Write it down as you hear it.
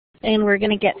And we're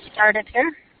going to get started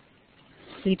here.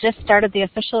 We just started the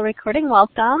official recording.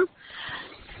 Welcome.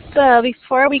 So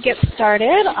before we get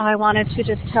started, I wanted to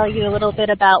just tell you a little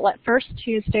bit about what First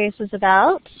Tuesdays is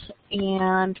about.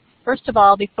 And first of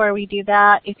all, before we do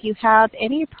that, if you have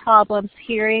any problems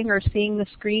hearing or seeing the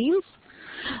screens,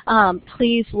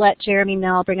 please let Jeremy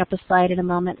know. I'll bring up a slide in a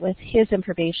moment with his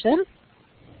information.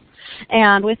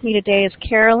 And with me today is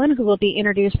Carolyn, who will be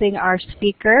introducing our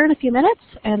speaker in a few minutes.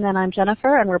 And then I'm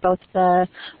Jennifer, and we're both the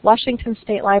Washington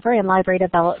State Library and Library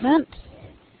Development.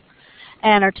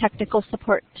 And our technical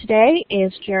support today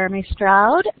is Jeremy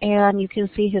Stroud, and you can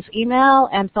see his email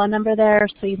and phone number there,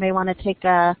 so you may want to take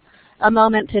a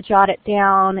moment to jot it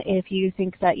down if you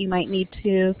think that you might need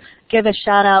to give a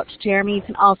shout out to Jeremy. You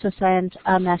can also send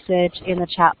a message in the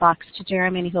chat box to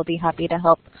Jeremy, and he'll be happy to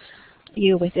help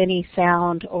you with any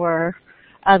sound or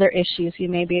other issues you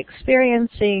may be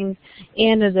experiencing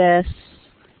in this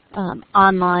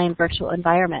online virtual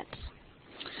environment.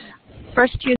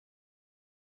 First Tuesdays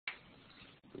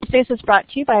is brought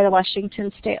to you by the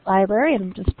Washington State Library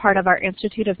and is part of our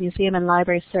Institute of Museum and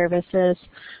Library Services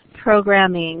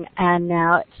programming. And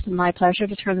now it's my pleasure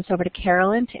to turn this over to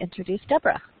Carolyn to introduce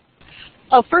Debra.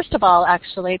 Oh, first of all,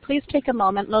 actually, please take a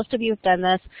moment. Most of you have done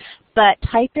this, but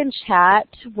type in chat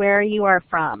where you are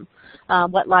from,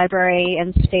 what library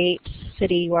and state,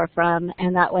 city you are from,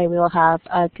 and that way we will have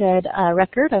a good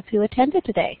record of who attended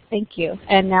today. Thank you.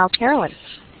 And now, Carolyn.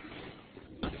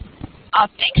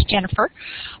 Thanks, Jennifer.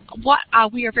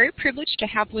 We are very privileged to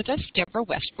have with us Debra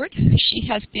Westwood. She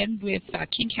has been with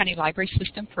King County Library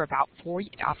System for about 5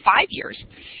 years.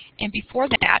 And before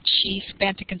that, she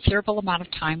spent a considerable amount of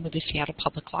time with the Seattle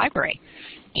Public Library.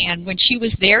 And when she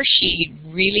was there, she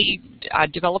really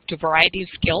developed a variety of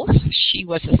skills. She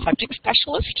was a subject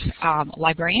specialist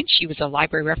librarian. She was a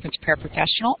library reference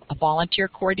paraprofessional, a volunteer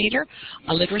coordinator,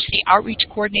 a literacy outreach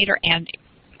coordinator, and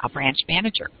a branch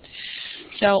manager.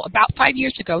 So about 5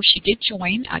 years ago, she did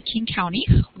join King County,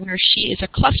 where she is a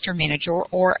cluster manager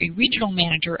or a regional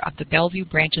manager of the Bellevue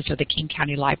branches of the King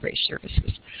County Library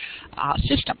Services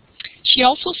system. She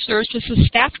also serves as a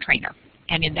staff trainer,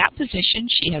 and in that position,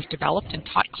 she has developed and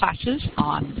taught classes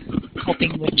on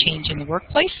coping with change in the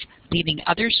workplace, leading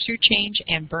others through change,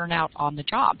 and burnout on the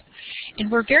job. And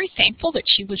we're very thankful that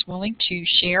she was willing to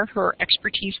share her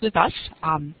expertise with us.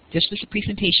 This was a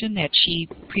presentation that she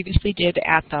previously did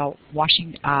at the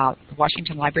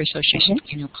Washington Library Association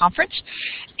Annual Conference,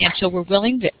 and so we're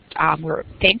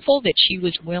thankful that she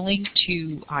was willing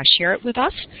to share it with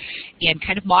us and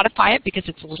kind of modify it because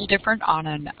it's a little different on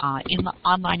an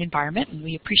online environment, and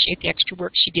we appreciate the extra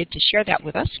work she did to share that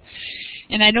with us.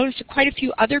 And I noticed that quite a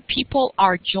few other people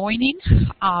are joining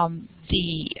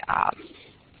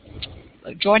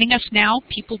joining us now.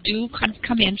 People do kind of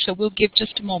come in, so we'll give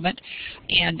just a moment.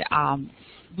 And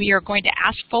we are going to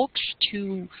ask folks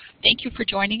to thank you for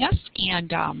joining us.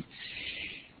 And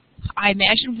I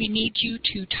imagine we need you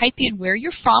to type in where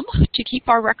you're from to keep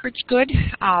our records good,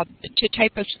 to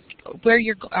type us where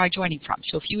you're joining from.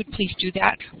 So if you would please do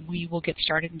that, we will get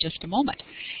started in just a moment.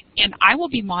 And I will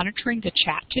be monitoring the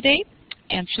chat today.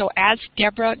 And so as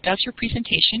Debra does her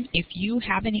presentation, if you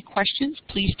have any questions,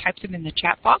 please type them in the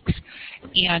chat box,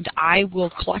 and I will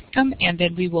collect them, and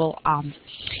then we will ask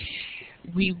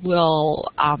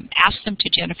them to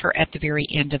Jennifer at the very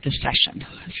end of the session.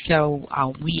 So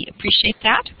we appreciate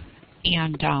that.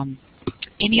 And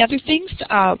any other things,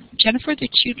 Jennifer, that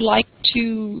you'd like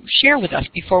to share with us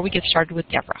before we get started with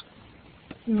Debra?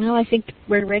 No, I think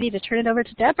we're ready to turn it over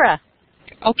to Debra.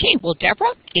 Okay, well,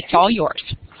 Debra, it's all yours.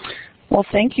 Well,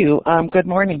 thank you. Good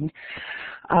morning.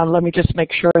 Let me just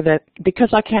make sure that, because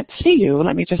I can't see you,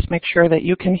 let me just make sure that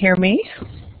you can hear me.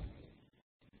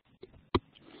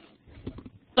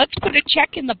 Let's put a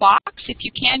check in the box. If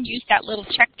you can, use that little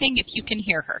check thing if you can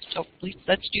hear her. So please,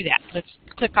 let's do that. Let's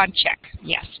click on check.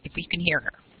 Yes, if we can hear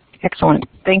her. Excellent.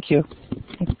 Thank you.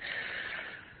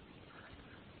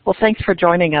 Well, thanks for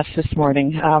joining us this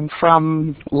morning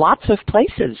from lots of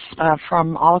places,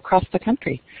 from all across the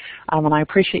country, and I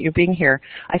appreciate you being here.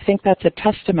 I think that's a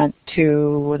testament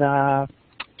to the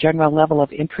general level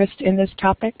of interest in this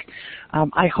topic.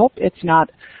 I hope it's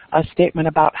not a statement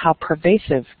about how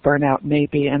pervasive burnout may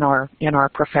be in our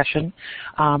profession.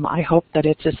 I hope that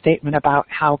it's a statement about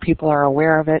how people are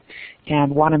aware of it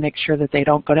and want to make sure that they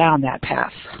don't go down that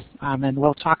path, and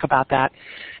we'll talk about that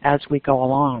as we go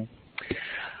along.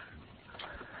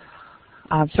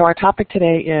 So our topic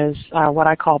today is what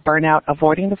I call burnout,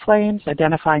 avoiding the flames,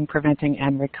 identifying, preventing,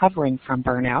 and recovering from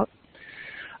burnout.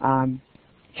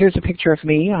 Here's a picture of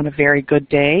me on a very good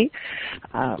day,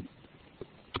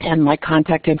 and my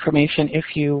contact information if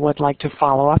you would like to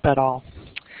follow up at all.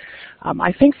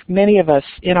 I think many of us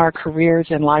in our careers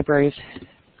in libraries,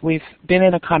 we've been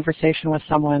in a conversation with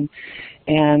someone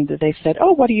and they said,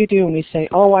 oh, what do you do? And we say,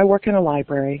 oh, I work in a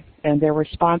library. And their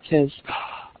response is,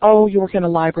 oh, you work in a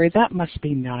library, that must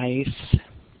be nice.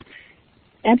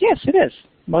 And yes, it is.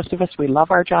 Most of us, we love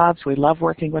our jobs, we love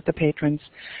working with the patrons.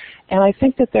 And I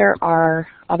think that there are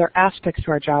other aspects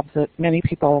to our jobs that many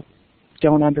people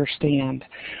don't understand.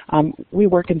 We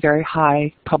work in very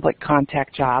high public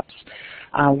contact jobs.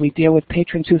 We deal with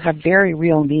patrons who have very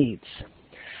real needs.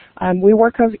 We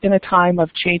work in a time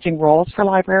of changing roles for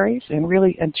libraries and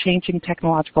really a changing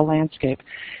technological landscape.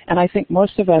 And I think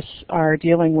most of us are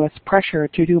dealing with pressure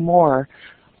to do more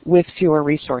with fewer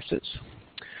resources.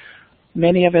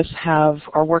 Many of us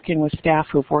are working with staff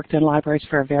who've worked in libraries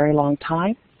for a very long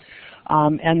time.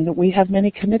 And we have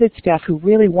many committed staff who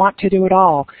really want to do it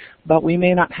all, but we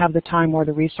may not have the time or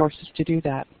the resources to do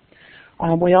that.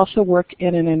 We also work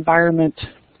in an environment,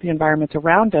 the environment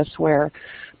around us, where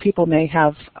people may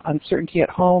have uncertainty at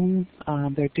home.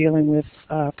 They're dealing with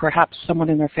perhaps someone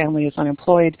in their family is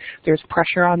unemployed. There's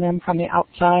pressure on them from the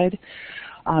outside.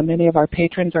 Many of our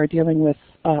patrons are dealing with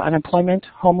unemployment,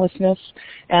 homelessness,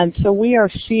 and so we are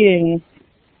seeing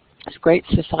great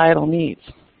societal needs.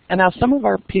 And now some of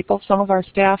our people, some of our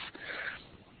staff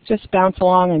just bounce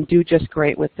along and do just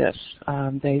great with this.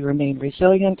 They remain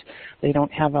resilient, they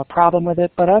don't have a problem with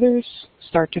it, but others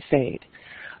start to fade.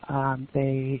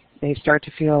 They start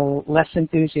to feel less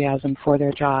enthusiasm for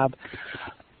their job.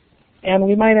 And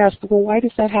we might ask, well, why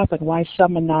does that happen? Why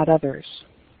some and not others?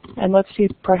 And let's see,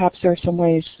 perhaps there are some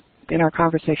ways in our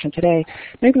conversation today,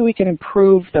 maybe we can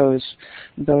improve those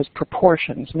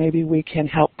proportions. Maybe we can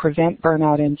help prevent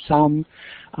burnout in some.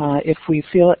 If we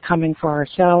feel it coming for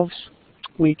ourselves,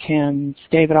 we can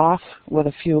stave it off with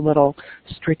a few little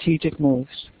strategic moves.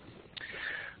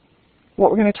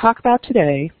 What we're going to talk about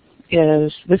today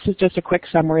is, this is just a quick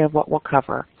summary of what we'll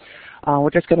cover.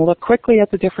 We're just going to look quickly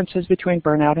at the differences between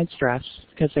burnout and stress,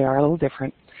 because they are a little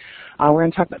different. We're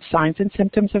going to talk about signs and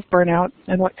symptoms of burnout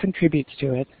and what contributes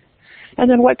to it. And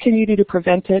then what can you do to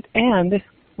prevent it, and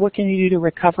what can you do to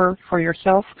recover for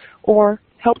yourself or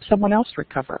help someone else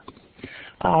recover.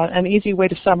 An easy way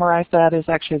to summarize that is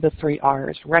actually the 3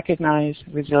 R's: recognize,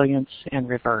 resilience, and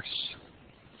reverse.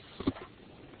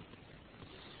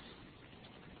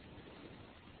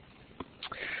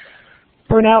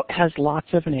 Burnout has lots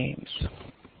of names.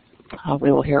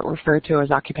 We will hear it referred to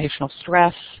as occupational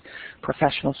stress,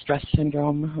 professional stress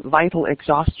syndrome, vital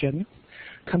exhaustion,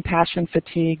 compassion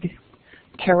fatigue,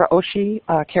 karaoshi.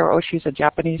 Karaoshi is a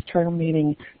Japanese term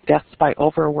meaning death by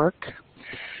overwork.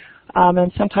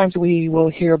 And sometimes we will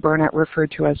hear burnout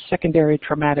referred to as secondary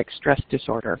traumatic stress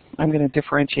disorder. I'm going to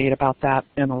differentiate about that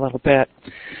in a little bit.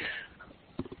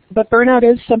 But burnout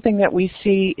is something that we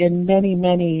see in many,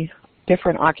 many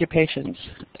different occupations.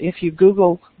 If you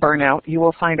Google burnout, you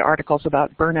will find articles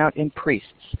about burnout in priests,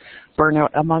 burnout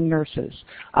among nurses,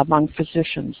 among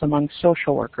physicians, among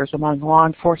social workers, among law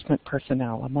enforcement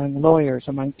personnel, among lawyers,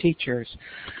 among teachers.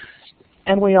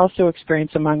 And we also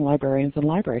experience among librarians and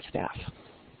library staff.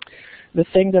 The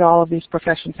thing that all of these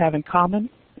professions have in common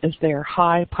is they are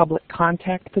high public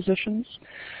contact positions.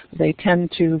 They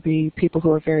tend to be people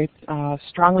who are very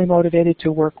strongly motivated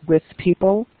to work with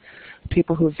people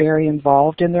who are very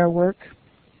involved in their work.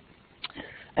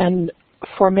 And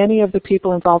for many of the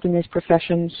people involved in these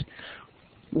professions,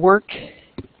 work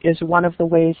is one of the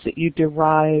ways that you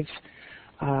derive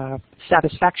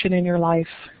satisfaction in your life.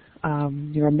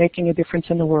 You're making a difference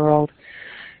in the world.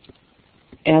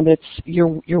 And it's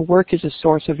your work is a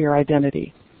source of your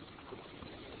identity.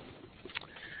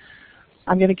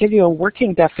 I'm going to give you a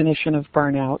working definition of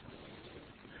burnout.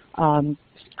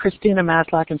 Christina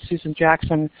Maslach and Susan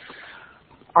Jackson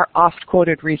are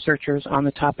oft-quoted researchers on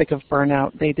the topic of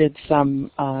burnout. They did some,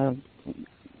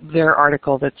 their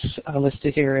article that's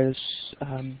listed here is,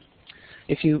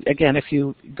 if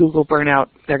you Google burnout,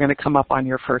 they're going to come up on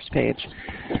your first page.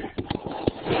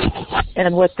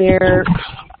 And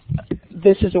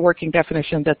this is a working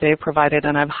definition that they've provided,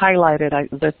 and I've highlighted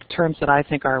the terms that I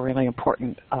think are really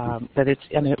important, that it's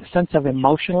in a sense of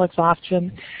emotional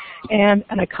exhaustion and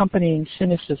an accompanying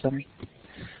cynicism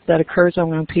that occurs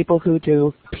among people who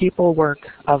do people work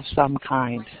of some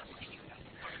kind.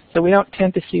 So we don't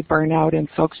tend to see burnout in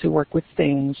folks who work with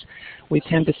things. We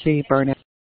tend to see burnout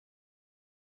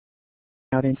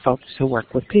in folks who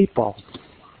work with people.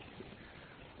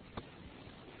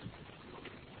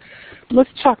 Let's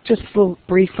talk just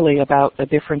briefly about the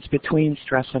difference between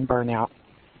stress and burnout.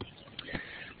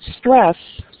 Stress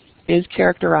is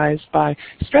characterized by,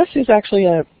 stress is actually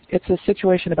it's a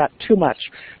situation about too much.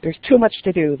 There's too much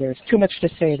to do, there's too much to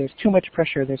say, there's too much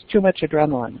pressure, there's too much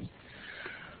adrenaline.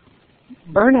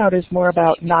 Burnout is more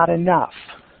about not enough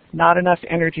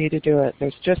energy to do it.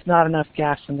 There's just not enough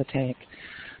gas in the tank,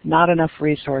 not enough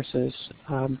resources.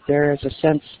 There is a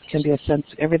sense, can be a sense,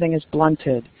 everything is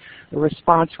blunted. The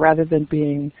response, rather than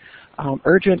being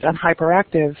urgent and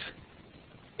hyperactive,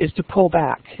 is to pull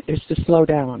back, is to slow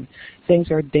down.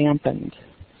 Things are dampened.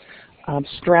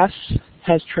 Stress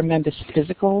has tremendous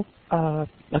physical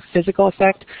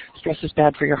effect. Stress is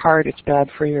bad for your heart, it's bad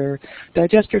for your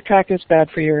digestive tract, it's bad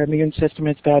for your immune system,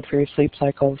 it's bad for your sleep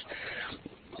cycles.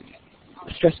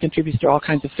 Stress contributes to all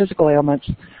kinds of physical ailments.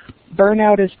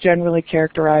 Burnout is generally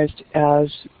characterized as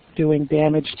doing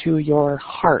damage to your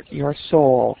heart, your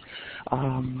soul.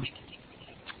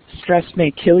 Stress may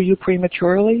kill you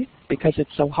prematurely because it's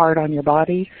so hard on your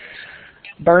body.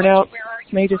 Burnout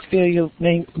may just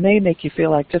may make you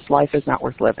feel like just life is not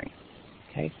worth living.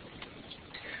 Okay.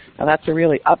 Now that's a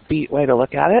really upbeat way to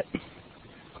look at it,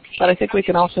 but I think we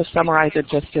can also summarize it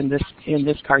just in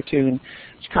this cartoon,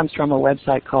 which comes from a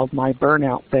website called My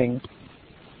Burnout Thing.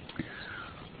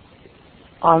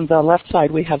 On the left side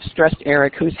we have stressed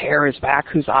Eric, whose hair is back,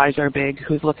 whose eyes are big,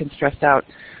 who's looking stressed out.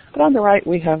 But on the right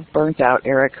we have burnt out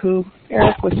Eric,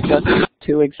 Eric was just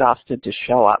too exhausted to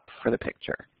show up for the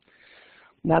picture.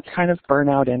 And that's kind of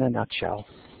burnout in a nutshell.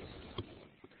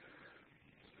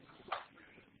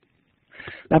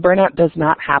 Now, burnout does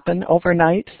not happen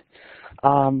overnight.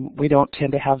 We don't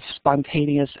tend to have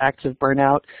spontaneous acts of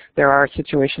burnout. There are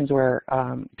situations where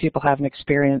people have an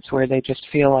experience where they just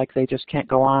feel like they just can't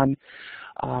go on.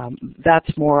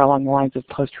 That's more along the lines of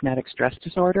post-traumatic stress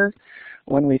disorder.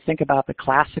 When we think about the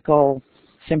classical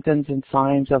symptoms and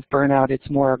signs of burnout, it's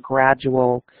more a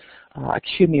gradual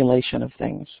accumulation of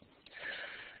things.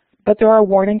 But there are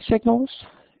warning signals,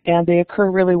 and they occur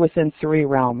really within three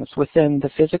realms: within the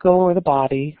physical or the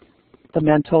body, the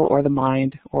mental or the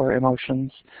mind or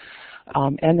emotions,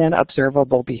 and then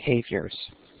observable behaviors.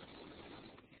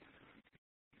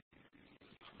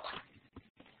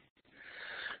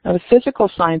 Now, the physical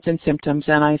signs and symptoms,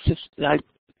 and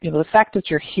the fact that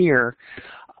you're here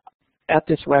at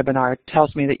this webinar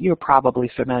tells me that you're probably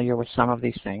familiar with some of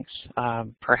these things.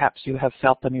 Perhaps you have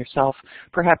felt them yourself.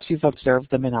 Perhaps you've observed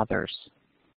them in others.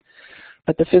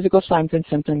 But the physical signs and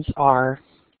symptoms are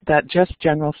that just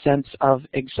general sense of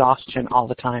exhaustion all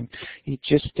the time. You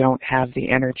just don't have the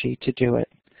energy to do it.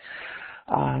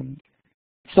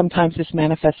 Sometimes this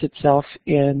manifests itself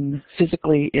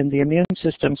physically in the immune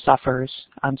system suffers.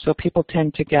 So people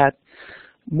tend to get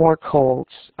more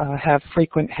colds, have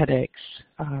frequent headaches,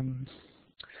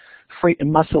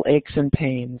 muscle aches and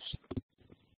pains.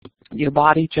 Your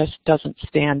body just doesn't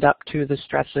stand up to the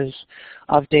stresses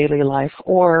of daily life,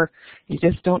 or you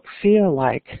just don't feel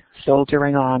like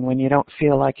soldiering on when you don't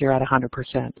feel like you're at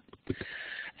 100%.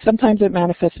 Sometimes it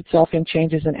manifests itself in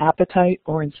changes in appetite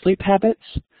or in sleep habits.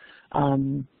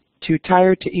 Too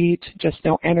tired to eat, just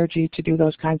no energy to do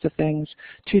those kinds of things.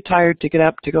 Too tired to get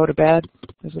up to go to bed.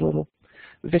 There's a little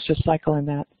vicious cycle in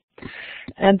that.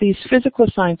 And these physical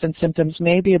signs and symptoms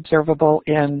may be observable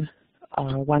in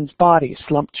one's body: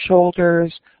 slumped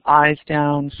shoulders, eyes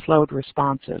down, slowed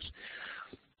responses.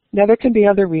 Now, there can be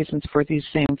other reasons for these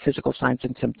same physical signs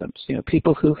and symptoms.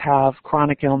 People who have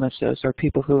chronic illnesses or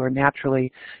people who naturally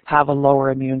have a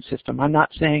lower immune system. I'm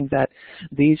not saying that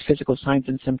these physical signs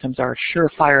and symptoms are a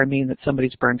surefire mean that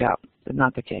somebody's burned out. That's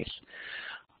not the case.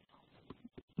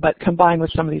 But combined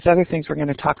with some of these other things we're going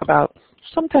to talk about,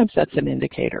 sometimes that's an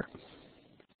indicator.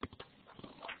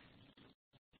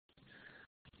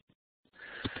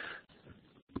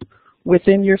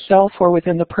 Within yourself or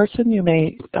within the person, you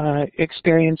may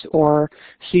experience or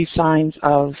see signs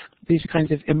of these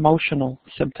kinds of emotional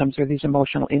symptoms or these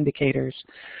emotional indicators.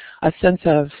 A sense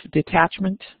of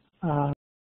detachment.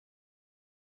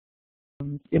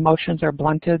 Emotions are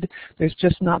blunted. There's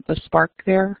just not the spark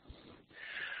there.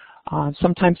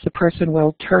 Sometimes the person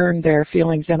will turn their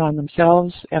feelings in on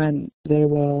themselves, and they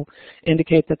will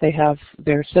indicate that they have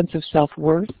their sense of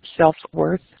self-worth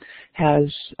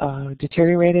has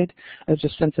deteriorated. There's a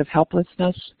sense of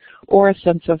helplessness or a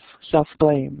sense of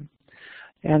self-blame.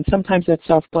 And sometimes that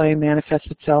self-blame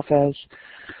manifests itself as,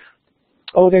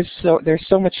 oh, there's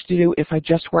so much to do. If I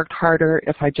just worked harder,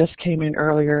 if I just came in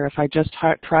earlier, if I just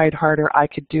tried harder, I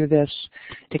could do this,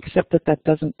 except that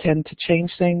doesn't tend to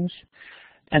change things.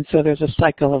 And so there's a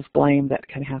cycle of blame that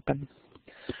can happen.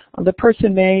 The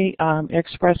person may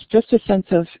express just a sense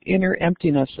of inner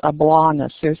emptiness, a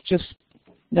blahness. There's just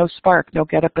no spark, no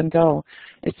get up and go.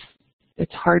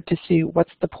 It's hard to see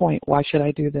what's the point, why should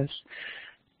I do this?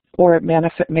 Or it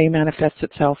may manifest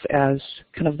itself as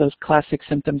kind of those classic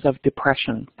symptoms of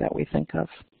depression that we think of.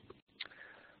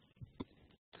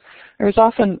 There's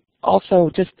often also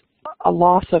just a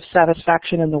loss of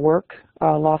satisfaction in the work,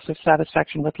 a loss of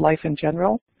satisfaction with life in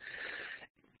general,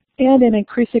 and an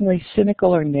increasingly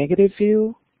cynical or negative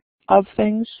view of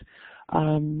things.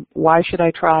 Why should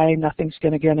I try? Nothing's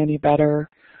going to get any better.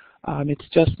 It's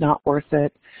just not worth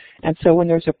it. And so when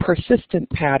there's a persistent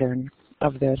pattern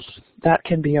of this, that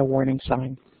can be a warning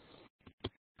sign.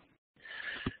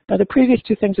 Now, the previous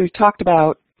two things we've talked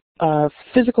about,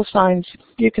 physical signs,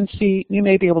 you can see, you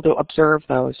may be able to observe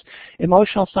those.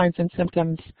 Emotional signs and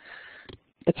symptoms,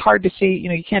 it's hard to see,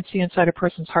 you can't see inside a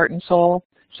person's heart and soul,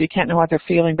 so you can't know what they're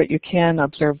feeling, but you can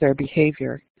observe their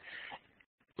behavior.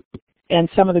 And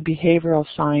some of the behavioral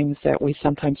signs that we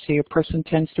sometimes see, a person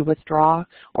tends to withdraw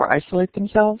or isolate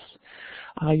themselves.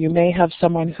 You may have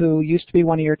someone who used to be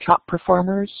one of your top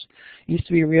performers, used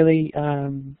to be really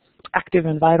active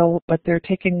and vital, but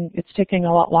it's taking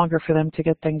a lot longer for them to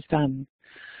get things done.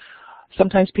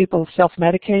 Sometimes people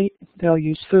self-medicate. They'll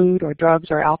use food or drugs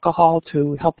or alcohol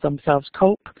to help themselves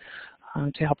cope,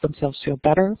 to help themselves feel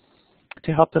better,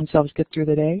 to help themselves get through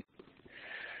the day.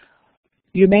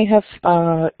 You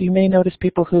may notice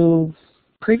people who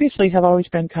previously have always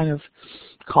been kind of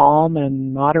calm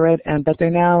and moderate, but they're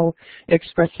now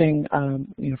expressing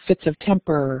fits of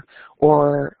temper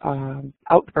or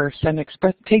outbursts and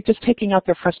just taking out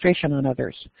their frustration on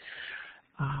others.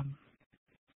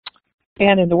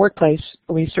 And in the workplace,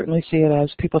 we certainly see it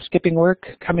as people skipping work,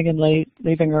 coming in late,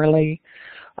 leaving early,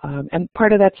 and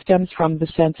part of that stems from the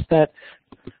sense that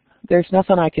there's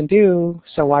nothing I can do,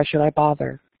 so why should I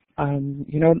bother?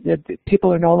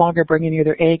 People are no longer bringing you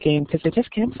their A game because they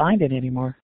just can't find it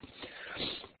anymore.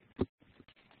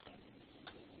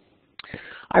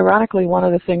 Ironically, one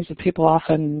of the things that people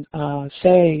often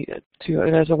say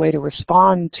as a way to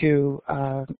respond to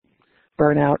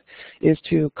burnout is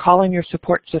to call in your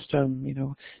support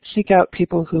system. Seek out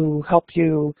people who help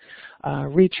you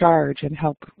recharge and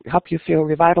help you feel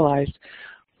revitalized.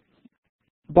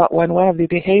 But when one of the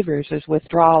behaviors is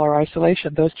withdrawal or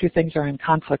isolation, those two things are in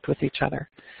conflict with each other.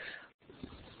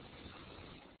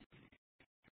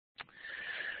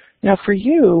 Now, for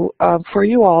you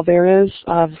all, there is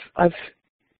I've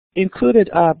included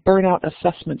a burnout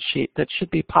assessment sheet that should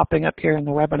be popping up here in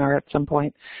the webinar at some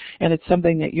point, and it's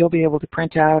something that you'll be able to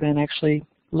print out and actually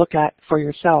look at for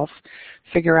yourself,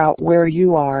 figure out where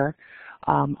you are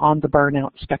on the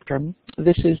burnout spectrum.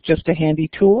 This is just a handy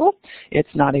tool. It's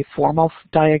not a formal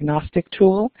diagnostic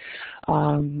tool.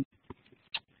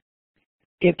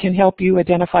 It can help you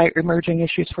identify emerging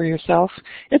issues for yourself.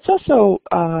 It's also,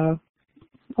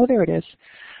 there it is.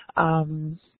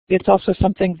 It's also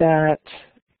something that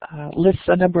lists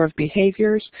a number of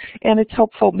behaviors, and it's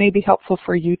maybe helpful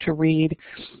for you to read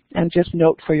and just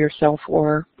note for yourself,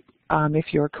 or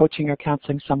if you're coaching or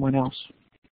counseling someone else.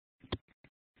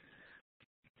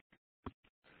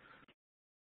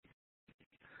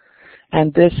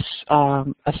 And this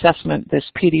assessment, this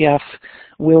PDF,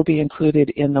 will be included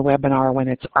in the webinar when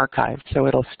it's archived, so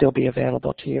it'll still be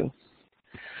available to you.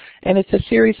 And it's a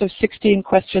series of 16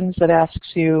 questions that asks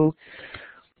you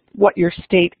what your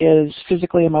state is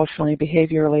physically, emotionally,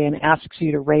 behaviorally, and asks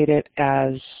you to rate it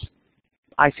as,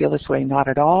 I feel this way, not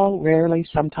at all, rarely,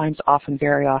 sometimes, often,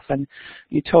 very often.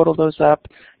 You total those up.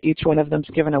 Each one of them's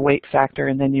given a weight factor,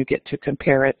 and then you get to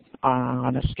compare it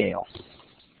on a scale.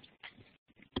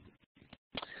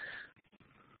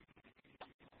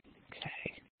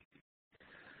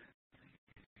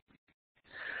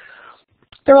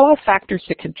 There are a lot of factors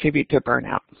that contribute to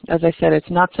burnout. As I said, it's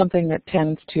not something that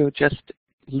tends to just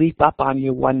leap up on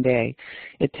you one day.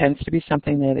 It tends to be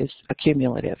something that is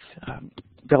accumulative,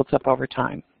 builds up over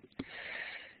time.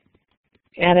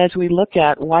 And as we look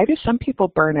at why do some people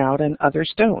burn out and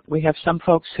others don't? We have some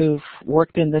folks who've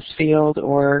worked in this field,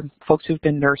 or folks who've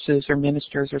been nurses or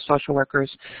ministers or social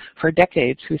workers for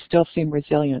decades who still seem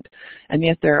resilient. And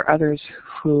yet there are others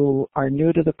who are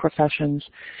new to the professions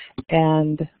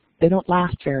and they don't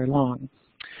last very long.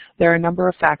 There are a number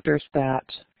of factors that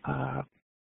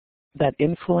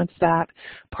influence that.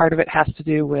 Part of it has to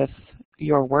do with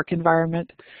your work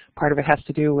environment, part of it has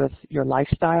to do with your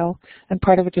lifestyle, and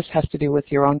part of it just has to do with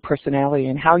your own personality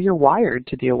and how you're wired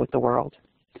to deal with the world.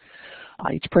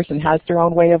 Each person has their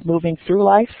own way of moving through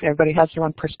life. Everybody has their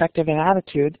own perspective and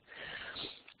attitude.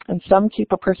 And some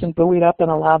keep a person buoyed up and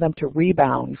allow them to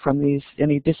rebound from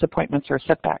any disappointments or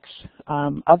setbacks.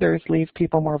 Others leave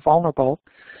people more vulnerable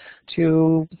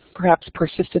to perhaps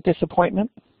persistent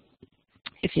disappointment.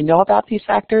 If you know about these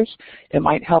factors, it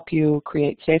might help you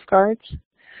create safeguards.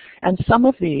 And some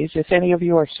of these, if any of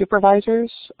you are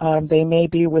supervisors, they may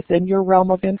be within your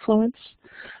realm of influence.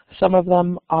 Some of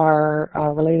them are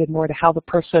related more to how the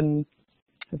person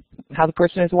how the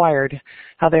person is wired,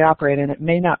 how they operate, and it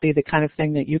may not be the kind of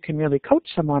thing that you can really coach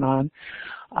someone on,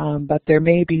 but there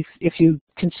may be, if you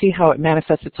can see how it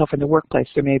manifests itself in the workplace,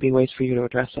 there may be ways for you to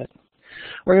address it.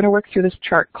 We're going to work through this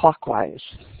chart clockwise.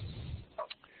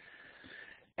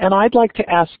 And I'd like to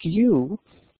ask you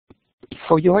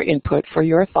for your input, for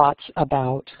your thoughts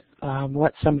about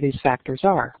what some of these factors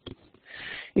are.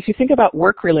 If you think about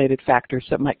work-related factors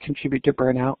that might contribute to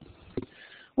burnout,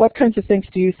 what kinds of things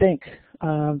do you think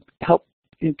help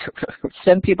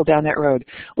send people down that road?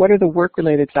 What are the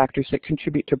work-related factors that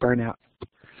contribute to burnout?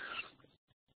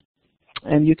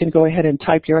 And you can go ahead and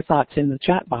type your thoughts in the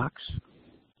chat box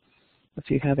if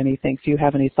you have anything, if you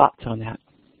have any thoughts on that.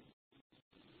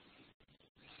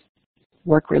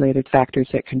 Work-related factors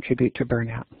that contribute to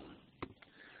burnout.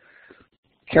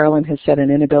 Carolyn has said an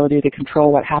inability to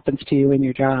control what happens to you in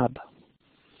your job.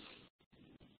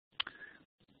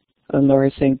 And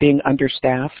Laura's saying being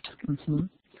understaffed,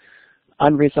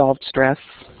 unresolved stress.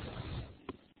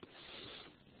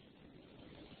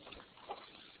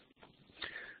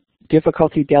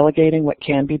 Difficulty delegating what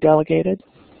can be delegated.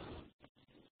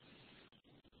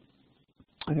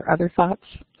 Are there other thoughts?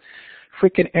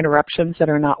 Frequent interruptions that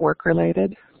are not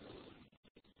work-related.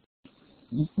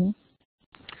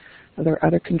 Are there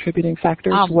other contributing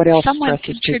factors? What else someone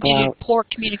stresses people out? contributed poor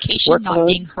communication, Workload. not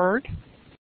being heard.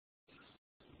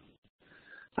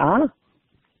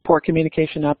 Poor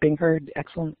communication, not being heard.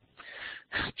 Excellent.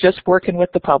 Just working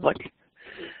with the public.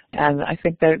 And I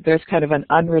think that there's kind of an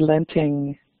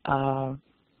unrelenting the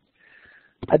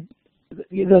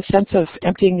sense of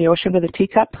emptying the ocean with a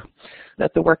teacup,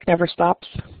 that the work never stops.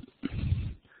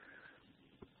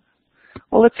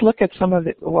 Well, let's look at some of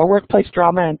the workplace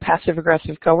drama and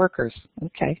passive-aggressive coworkers.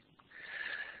 Okay.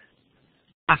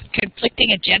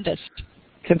 Conflicting agendas.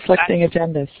 Conflicting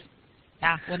agendas.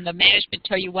 Yeah, when the management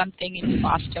tell you one thing and your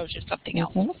boss tells you something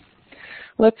else.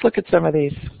 Let's look at some of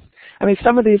these. I mean,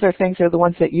 some of these are things that are the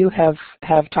ones that you have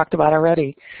talked about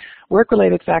already.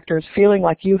 Work-related factors, feeling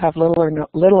like you have little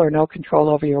or no control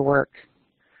over your work.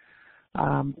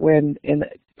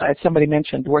 As somebody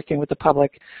mentioned, working with the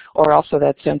public, or also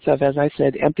that sense of, as I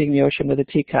said, emptying the ocean with a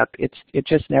teacup. It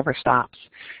just never stops,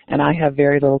 and I have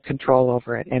very little control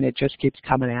over it, and it just keeps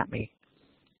coming at me.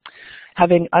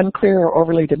 Having unclear or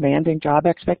overly demanding job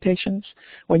expectations,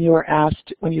 when you are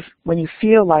asked, when you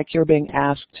feel like you're being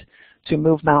asked to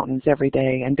move mountains every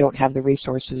day and don't have the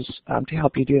resources to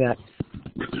help you do that.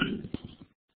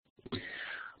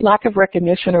 Lack of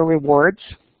recognition or rewards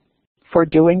for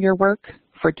doing your work,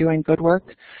 for doing good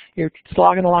work. You're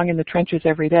slogging along in the trenches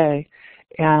every day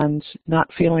and not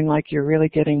feeling like you're really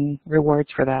getting rewards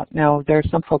for that. Now, there are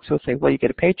some folks who will say, well, you get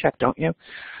a paycheck, don't you?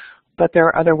 But there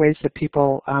are other ways that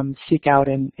people seek out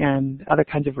and other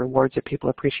kinds of rewards that people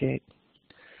appreciate.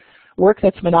 Work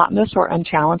that's monotonous or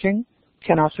unchallenging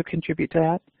can also contribute to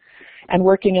that. And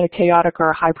working in a chaotic or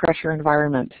a high-pressure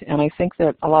environment. And I think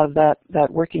that a lot of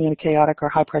that working in a chaotic or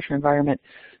high-pressure environment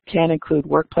can include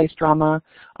workplace drama,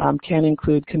 can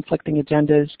include conflicting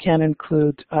agendas, can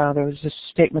include, there was a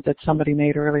statement that somebody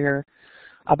made earlier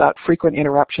about frequent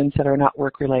interruptions that are not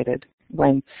work-related,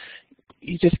 when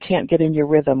you just can't get in your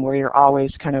rhythm where you're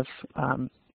always kind of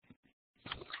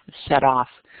set off.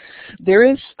 There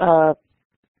is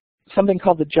something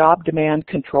called the job demand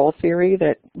control theory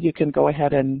that you can go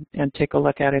ahead and take a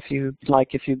look at if you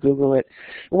like, if you Google it.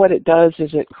 What it does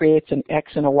is it creates an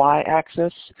X and a Y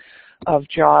axis of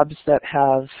jobs that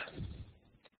have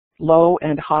low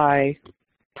and high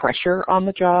pressure on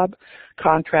the job,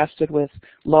 contrasted with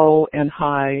low and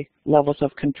high levels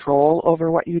of control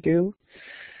over what you do.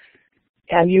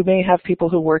 And you may have people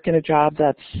who work in a job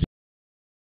that's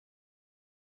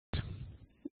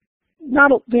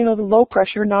not, the low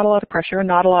pressure, not a lot of pressure, and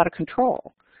not a lot of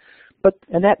control.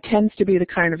 And that tends to be the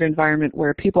kind of environment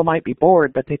where people might be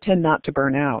bored, but they tend not to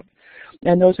burn out.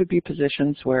 And those would be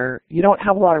positions where you don't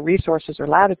have a lot of resources or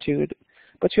latitude,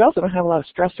 but you also don't have a lot of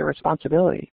stress or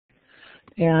responsibility.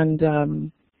 And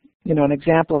an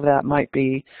example of that might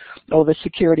be, the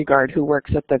security guard who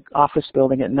works at the office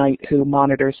building at night who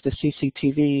monitors the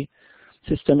CCTV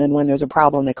system, and when there's a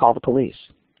problem, they call the police.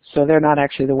 So they're not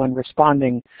actually the one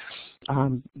responding.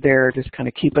 They're just kind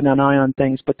of keeping an eye on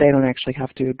things, but they don't actually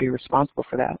have to be responsible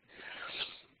for that.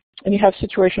 And you have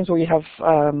situations where you have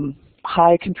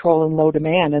high control and low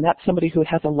demand, and that's somebody who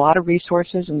has a lot of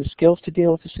resources and the skills to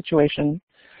deal with the situation,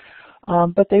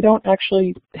 but they don't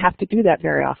actually have to do that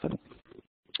very often.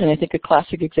 And I think a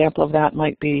classic example of that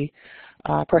might be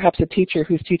perhaps a teacher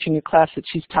who's teaching a class that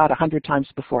she's taught 100 times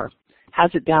before.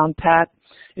 Has it down pat,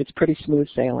 it's pretty smooth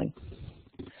sailing.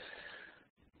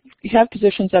 You have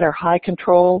positions that are high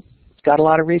control, got a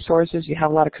lot of resources, you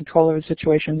have a lot of control over the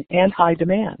situation, and high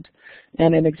demand.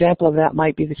 And an example of that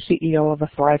might be the CEO of a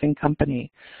thriving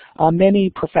company. Many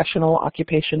professional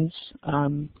occupations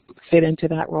fit into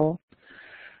that role.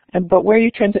 But where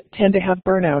you tend to have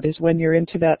burnout is when you're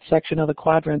into that section of the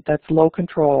quadrant that's low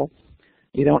control.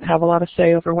 You don't have a lot of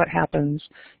say over what happens.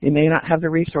 You may not have the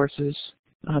resources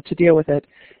to deal with it,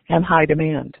 and high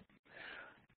demand.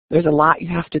 There's a lot you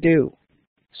have to do.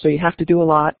 So you have to do a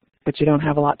lot, but you don't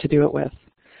have a lot to do it with.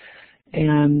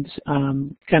 And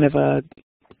kind of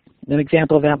an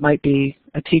example of that might be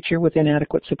a teacher with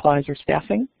inadequate supplies or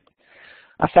staffing,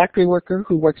 a factory worker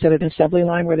who works at an assembly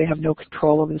line where they have no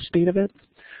control over the speed of it,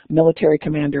 military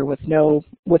commander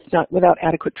without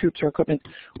adequate troops or equipment,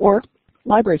 or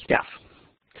library staff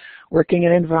working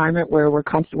in an environment where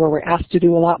we're asked to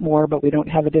do a lot more, but we don't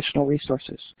have additional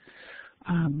resources.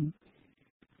 And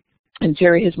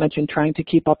Jerry has mentioned trying to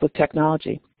keep up with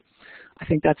technology. I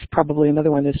think that's probably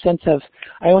another one, the sense of,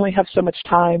 I only have so much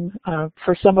time.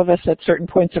 For some of us at certain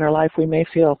points in our life, we may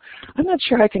feel, I'm not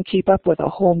sure I can keep up with a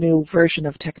whole new version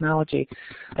of technology.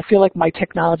 I feel like my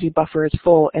technology buffer is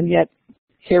full, and yet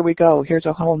here we go. Here's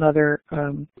a whole nother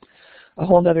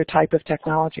type of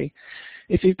technology.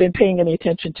 If you've been paying any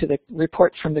attention to the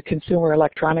reports from the Consumer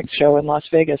Electronics Show in Las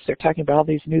Vegas, they're talking about all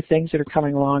these new things that are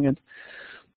coming along, and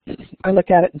I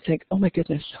look at it and think, oh my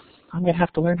goodness, I'm going to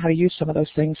have to learn how to use some of those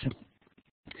things.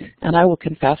 And I will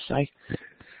confess,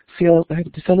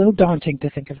 it's a little daunting to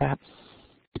think of that.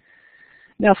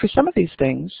 Now, for some of these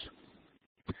things,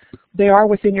 they are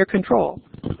within your control.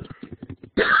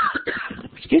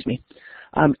 Excuse me.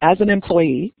 As an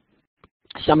employee,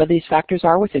 some of these factors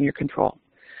are within your control.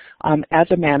 As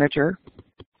a manager,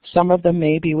 some of them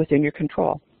may be within your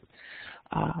control.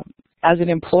 As an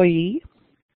employee,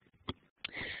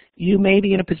 you may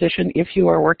be in a position, if you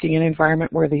are working in an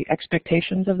environment where the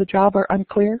expectations of the job are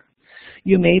unclear,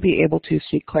 you may be able to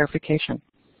seek clarification.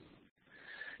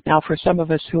 Now, for some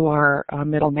of us who are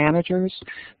middle managers,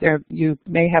 you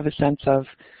may have a sense of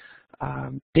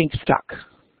being stuck.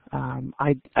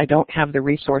 I don't have the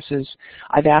resources.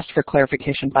 I've asked for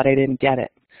clarification, but I didn't get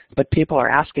it. But people are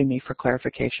asking me for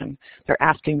clarification. They're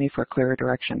asking me for a clearer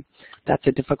direction. That's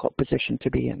a difficult position to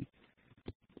be in.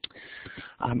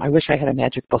 I wish I had a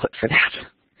magic bullet for that.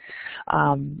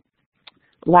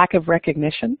 Lack of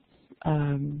recognition.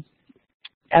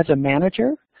 As a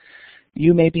manager,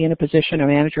 you may be in a position, a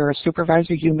manager or a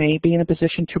supervisor, you may be in a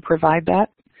position to provide that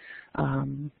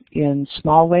in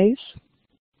small ways.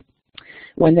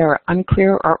 When there are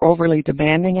unclear or overly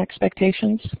demanding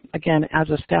expectations, again, as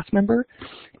a staff member,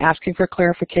 asking for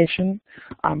clarification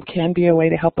can be a way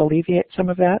to help alleviate some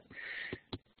of that.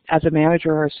 As a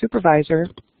manager or a supervisor,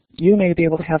 you may be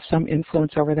able to have some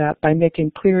influence over that by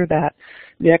making clear that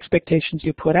the expectations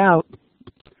you put out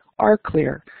are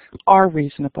clear, are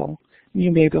reasonable.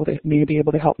 You may be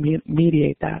able to help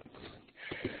mediate that.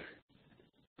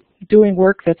 Doing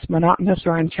work that's monotonous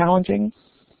or unchallenging.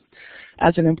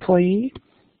 As an employee,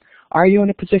 are you in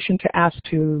a position to ask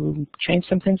to change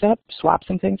some things up, swap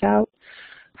some things out,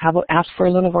 ask for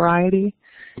a little variety?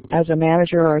 As a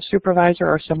manager or a supervisor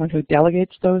or someone who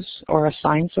delegates those or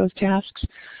assigns those tasks,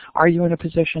 are you in a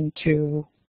position to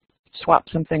swap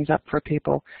some things up for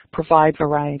people, provide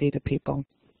variety to people?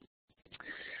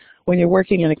 When you're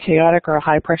working in a chaotic or a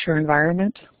high-pressure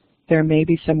environment, there may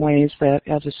be some ways that,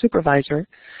 as a supervisor,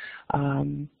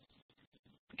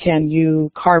 can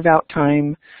you carve out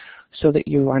time so that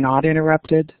you are not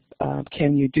interrupted?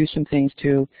 Can you do some things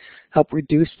to help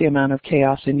reduce the amount of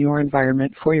chaos in your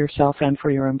environment for yourself and for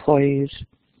your employees?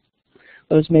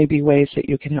 Those may be ways that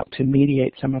you can help to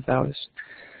mediate some of those.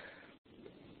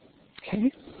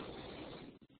 Okay.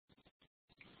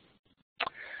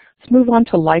 Let's move on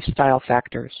to lifestyle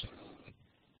factors.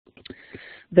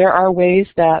 There are ways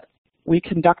that we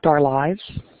conduct our lives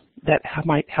that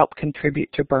might help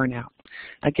contribute to burnout.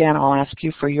 Again, I'll ask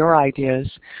you for your ideas.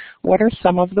 What are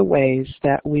some of the ways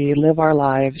that we live our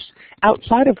lives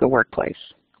outside of the workplace,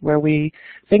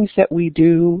 things that we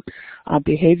do,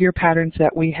 behavior patterns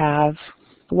that we have?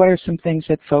 What are some things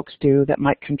that folks do that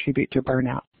might contribute to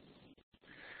burnout?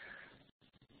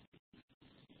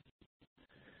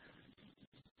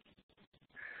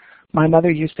 My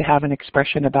mother used to have an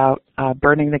expression about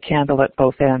burning the candle at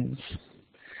both ends.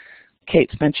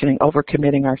 Kate's mentioning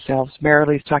overcommitting ourselves.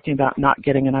 Marilee's talking about not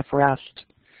getting enough rest.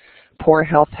 Poor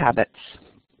health habits.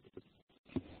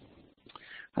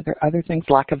 Are there other things?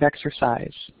 Lack of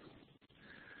exercise.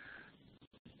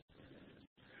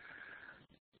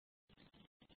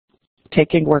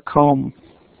 Taking work home.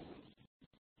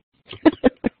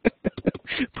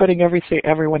 putting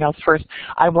everyone else first.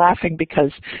 I'm laughing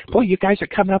because, boy, you guys are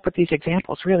coming up with these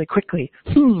examples really quickly.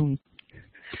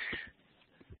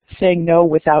 Saying no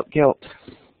without guilt.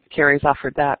 Carrie's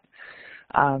offered that.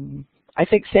 I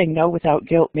think saying no without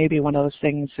guilt may be one of those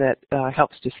things that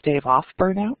helps to stave off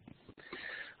burnout.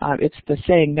 It's the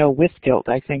saying no with guilt,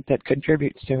 I think, that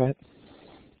contributes to it.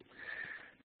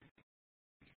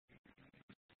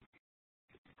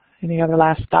 Any other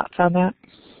last thoughts on that?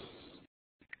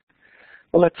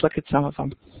 Well, let's look at some of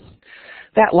them.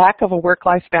 That lack of a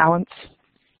work-life balance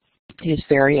is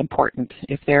very important.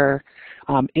 If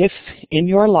in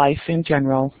your life in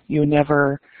general you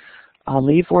never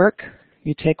leave work,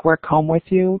 you take work home with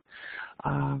you,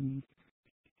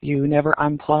 you never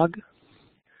unplug,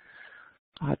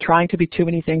 trying to be too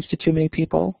many things to too many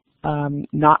people,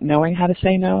 not knowing how to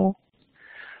say no,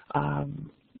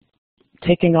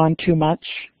 taking on too much,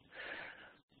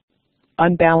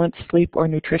 unbalanced sleep or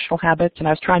nutritional habits, and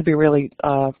I was trying to be really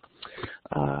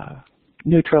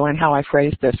neutral in how I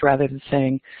phrased this rather than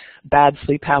saying bad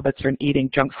sleep habits or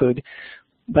eating junk food,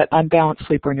 but unbalanced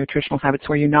sleep or nutritional habits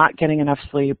where you're not getting enough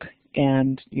sleep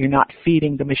and you're not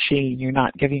feeding the machine, you're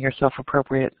not giving yourself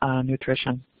appropriate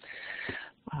nutrition.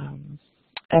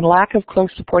 And lack of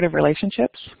close supportive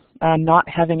relationships, not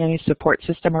having any support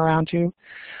system around you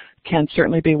can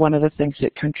certainly be one of the things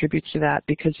that contributes to that,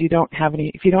 because if you don't have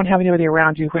anybody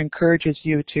around you who encourages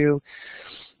you to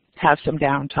have some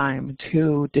downtime,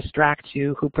 who distracts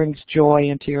you, who brings joy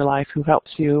into your life, who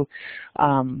helps you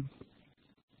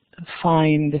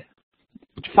find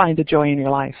the joy in your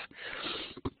life,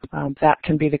 that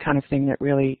can be the kind of thing that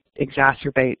really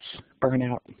exacerbates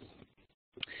burnout.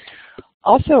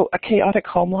 Also, a chaotic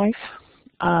home life,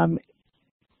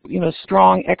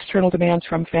 strong external demands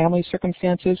from family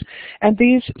circumstances, and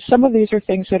some of these are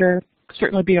things that are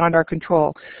certainly beyond our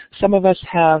control. Some of us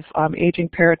have aging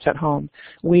parents at home.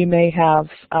 We may have,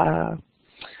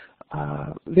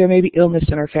 there may be illness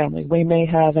in our family. We may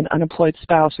have an unemployed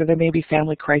spouse, or there may be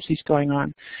family crises going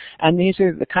on. And these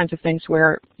are the kinds of things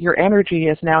where your energy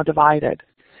is now divided.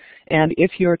 And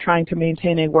if you're trying to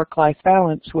maintain a work-life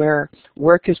balance where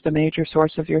work is the major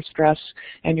source of your stress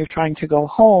and you're trying to go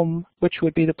home, which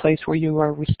would be the place where you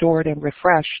are restored and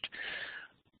refreshed,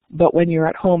 but when you're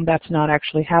at home that's not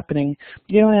actually happening,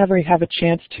 you don't ever have a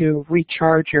chance to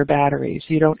recharge your batteries.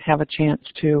 You don't have a chance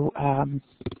to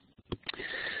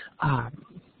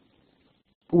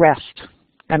rest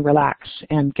and relax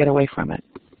and get away from it.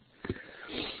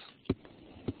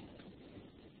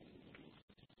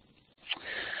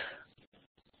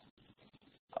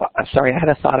 Sorry, I had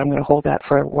a thought. I'm going to hold that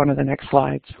for one of the next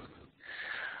slides.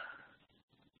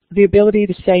 The ability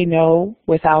to say no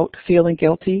without feeling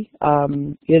guilty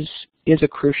is a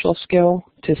crucial skill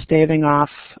to staving off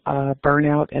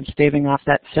burnout and staving off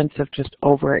that sense of just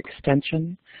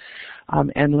overextension,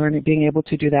 and being able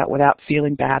to do that without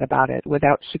feeling bad about it,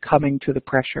 without succumbing to the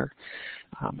pressure.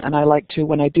 And I like to,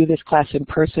 when I do this class in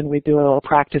person, we do a little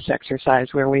practice exercise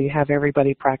where we have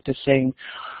everybody practice saying,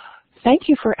 "Thank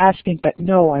you for asking, but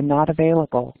no, I'm not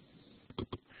available."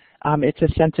 It's a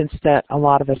sentence that a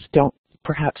lot of us don't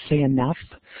perhaps say enough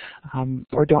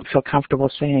or don't feel comfortable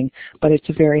saying, but it's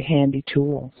a very handy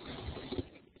tool.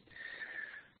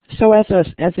 So as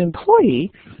an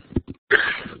employee,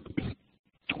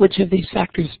 which of these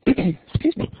factors,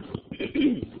 excuse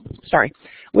me, sorry,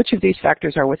 which of these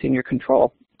factors are within your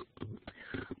control?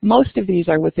 Most of these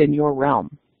are within your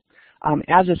realm.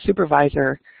 As a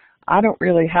supervisor, I don't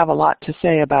really have a lot to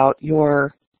say about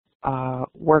your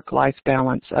work-life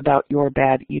balance, about your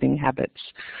bad eating habits,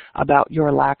 about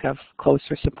your lack of close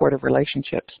or supportive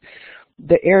relationships.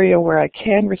 The area where I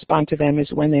can respond to them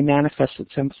is when they manifest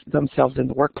themselves in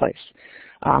the workplace.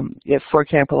 If, for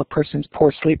example, a person's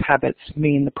poor sleep habits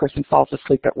mean the person falls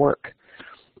asleep at work,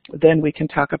 then we can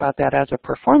talk about that as a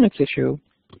performance issue.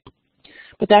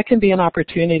 But that can be an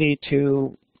opportunity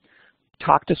to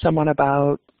talk to someone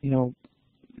about,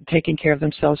 taking care of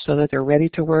themselves so that they're ready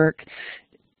to work.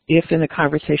 If in the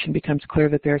conversation becomes clear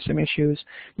that there are some issues,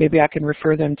 maybe I can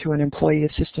refer them to an employee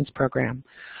assistance program.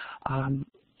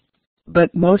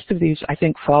 But most of these, I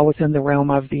think, fall within the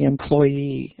realm of the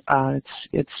employee.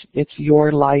 It's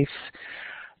your life,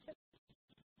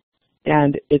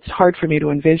 and it's hard for me to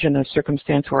envision a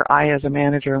circumstance where I, as a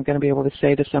manager, am going to be able to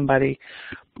say to somebody,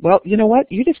 "Well, you know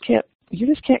what? You just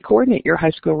can't coordinate your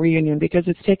high school reunion because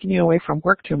it's taking you away from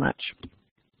work too much."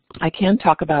 I can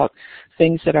talk about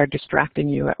things that are distracting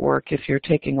you at work if you're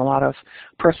taking a lot of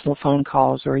personal phone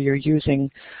calls or you're using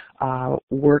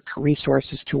work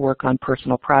resources to work on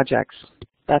personal projects.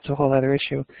 That's a whole other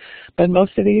issue. But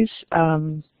most of these,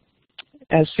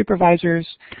 as supervisors,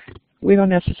 we don't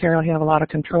necessarily have a lot of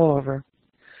control over.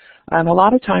 And a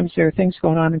lot of times there are things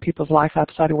going on in people's life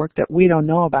outside of work that we don't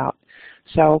know about.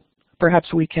 So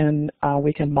perhaps we can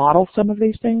model some of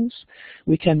these things.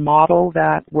 We can model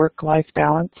that work-life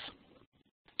balance.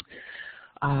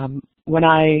 When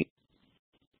I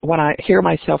hear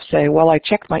myself say, well, I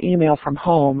checked my email from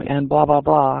home and blah, blah,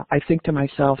 blah, I think to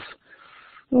myself,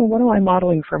 oh, what am I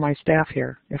modeling for my staff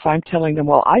here? If I'm telling them,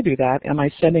 well, I do that, am I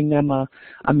sending them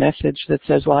a message that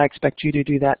says, well, I expect you to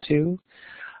do that too?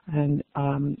 And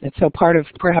so part of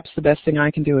perhaps the best thing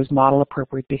I can do is model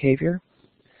appropriate behavior.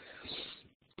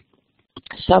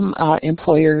 Some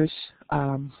employers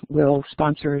will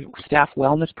sponsor staff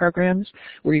wellness programs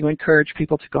where you encourage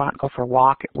people to go out and go for a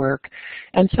walk at work.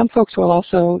 And some folks will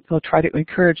also try to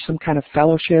encourage some kind of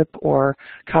fellowship or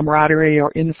camaraderie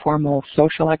or informal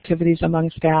social activities among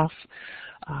staff.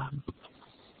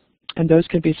 And those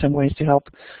can be some ways to help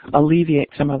alleviate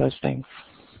some of those things.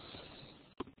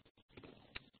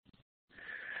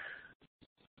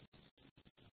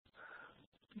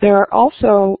 There are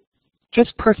also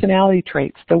just personality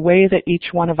traits, the way that each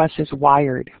one of us is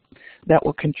wired, that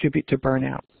will contribute to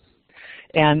burnout.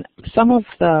 And some of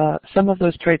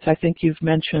those traits I think you've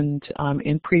mentioned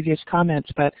in previous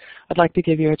comments, but I'd like to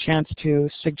give you a chance to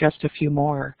suggest a few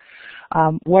more.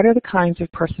 What are the kinds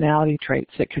of personality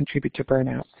traits that contribute to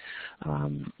burnout?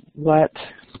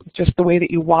 Just the way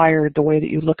that you wired, the way that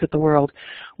you look at the world,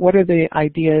 what are the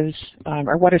ideas,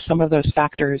 or what are some of those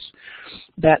factors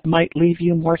that might leave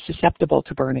you more susceptible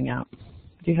to burning out?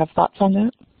 Do you have thoughts on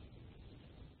that?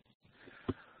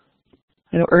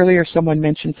 I know earlier someone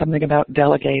mentioned something about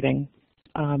delegating,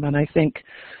 and I think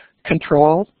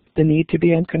control, the need to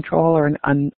be in control or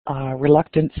an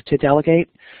reluctance to delegate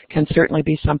can certainly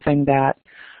be something that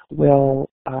will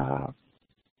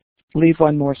leave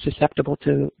one more susceptible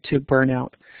to burnout.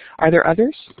 Are there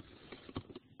others?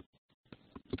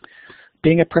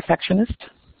 Being a perfectionist.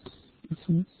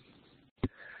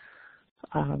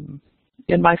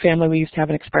 In my family, we used to have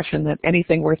an expression that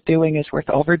anything worth doing is worth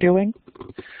overdoing.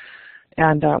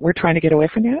 And we're trying to get away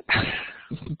from that.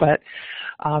 But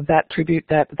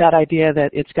that idea that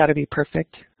it's got to be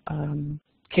perfect.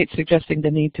 Kate's suggesting the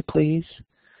need to please.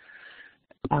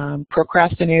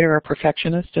 Procrastinator or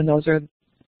perfectionist, and those are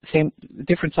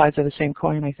different sides of the same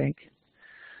coin, I think.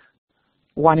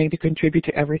 Wanting to contribute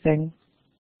to everything.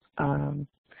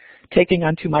 Taking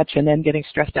on too much and then getting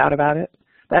stressed out about it.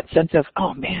 That sense of,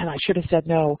 oh man, I should have said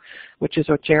no, which is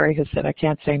what Jerry has said, I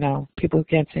can't say no. People who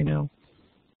can't say no.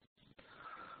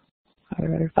 Are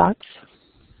there other thoughts?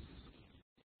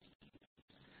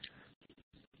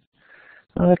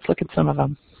 Well, let's look at some of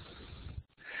them.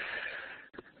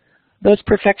 Those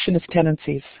perfectionist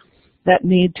tendencies, that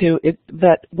need to,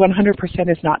 that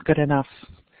 100% is not good enough,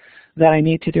 that I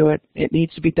need to do it, it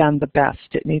needs to be done the best,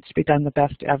 it needs to be done the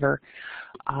best ever.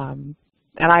 And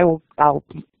I'll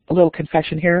a little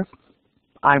confession here,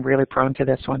 I'm really prone to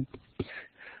this one.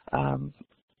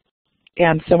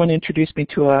 And someone introduced me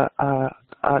to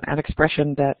an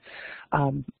expression that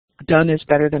done is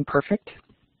better than perfect.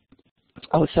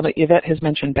 Oh, Yvette has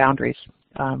mentioned boundaries.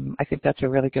 I think that's a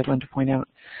really good one to point out.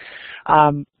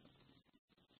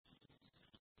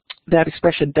 That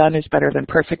expression, done is better than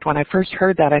perfect, when I first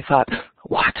heard that, I thought,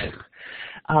 what?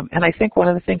 And I think one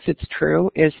of the things that's true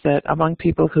is that among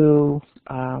people who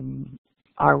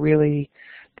are really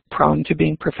prone to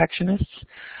being perfectionists,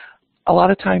 a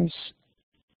lot of times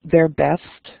their best,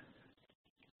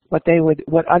 what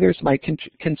others might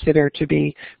consider to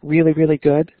be really, really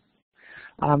good,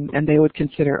 and they would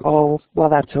consider, oh, well,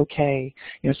 that's okay.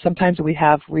 You know, sometimes we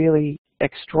have really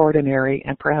extraordinary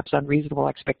and perhaps unreasonable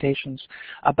expectations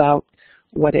about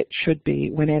what it should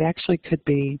be when it actually could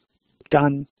be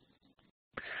done.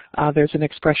 There's an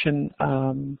expression,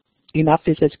 enough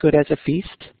is as good as a feast,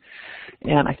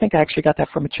 and I think I actually got that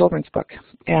from a children's book.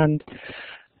 And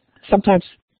sometimes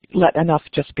let enough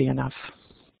just be enough.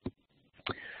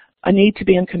 A need to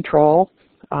be in control,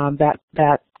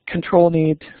 that control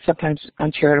need, sometimes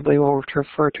uncharitably we'll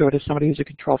refer to it as somebody who's a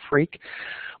control freak,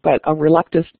 but a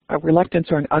reluctance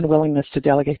or an unwillingness to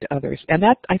delegate to others. And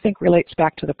that, I think, relates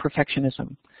back to the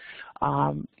perfectionism.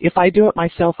 If I do it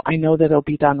myself, I know that it'll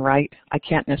be done right. I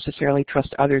can't necessarily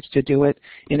trust others to do it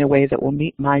in a way that will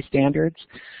meet my standards.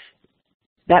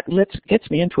 That gets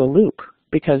me into a loop,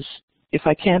 because if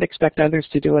I can't expect others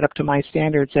to do it up to my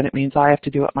standards, then it means I have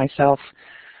to do it myself.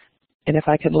 And if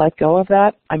I can let go of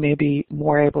that, I may be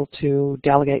more able to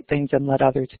delegate things and let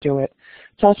others do it.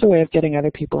 It's also a way of getting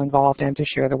other people involved and to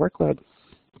share the workload.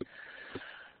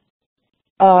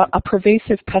 A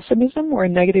pervasive pessimism or a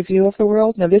negative view of the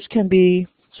world. Now, this can be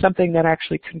something that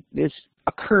actually is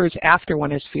occurs after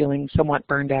one is feeling somewhat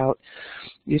burned out.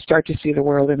 You start to see the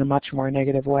world in a much more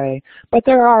negative way. But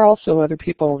there are also other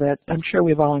people that I'm sure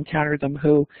we've all encountered them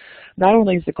who not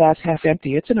only is the glass half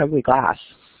empty, it's an ugly glass.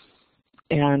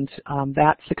 And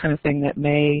that's the kind of thing that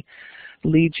may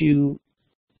lead you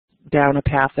down a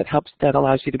path that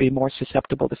allows you to be more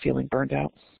susceptible to feeling burned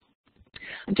out.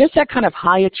 And just that kind of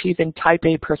high-achieving type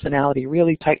A personality,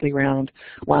 really tightly wound,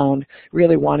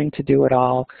 really wanting to do it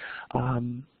all.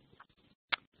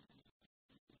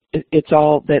 It's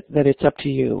all that it's up to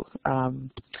you.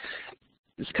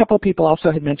 There's a couple of people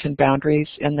also had mentioned boundaries,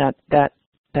 and that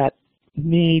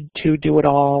need to do it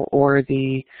all, or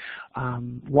the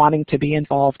wanting to be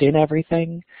involved in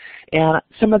everything. And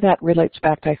some of that relates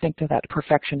back, I think, to that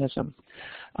perfectionism.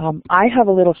 I have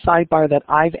a little sidebar that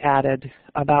I've added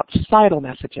about societal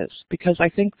messages, because I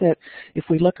think that if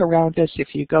we look around us,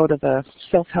 if you go to the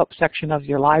self-help section of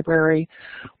your library,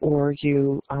 or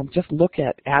you just look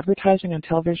at advertising on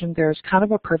television, there's kind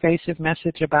of a pervasive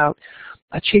message about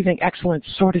achieving excellence,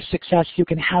 sort of success, you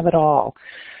can have it all.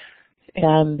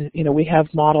 And, you know, we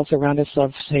have models around us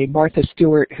of, say, Martha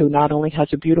Stewart, who not only has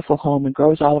a beautiful home and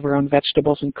grows all of her own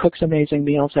vegetables and cooks amazing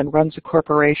meals and runs a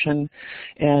corporation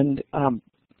and,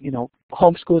 you know,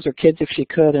 homeschools her kids if she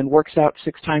could and works out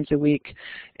 6 times a week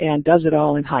and does it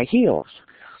all in high heels.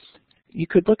 You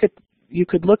could look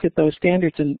at those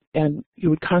standards and you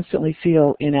would constantly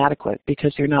feel inadequate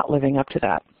because you're not living up to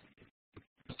that.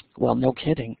 Well, no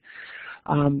kidding.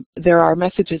 There are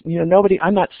messages, you know,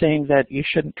 I'm not saying that you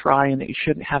shouldn't try and that you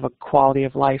shouldn't have a quality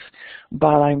of life,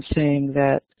 but I'm saying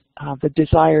that the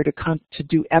desire to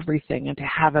do everything and to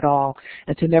have it all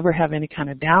and to never have any kind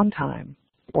of downtime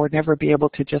or never be able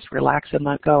to just relax and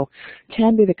let go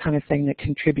can be the kind of thing that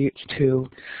contributes to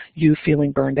you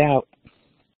feeling burned out.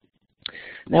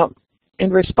 Now,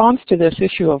 in response to this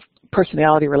issue of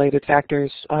personality-related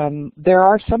factors, there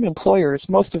are some employers,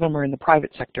 most of them are in the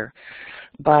private sector,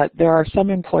 but there are some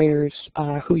employers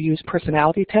who use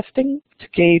personality testing to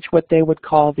gauge what they would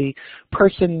call the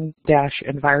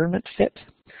person-environment fit.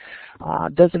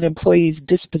 Does an employee's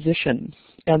disposition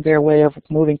and their way of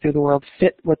moving through the world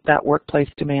fit with that workplace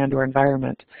demand or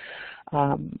environment?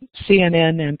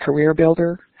 CNN and Career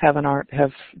Builder have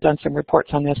done some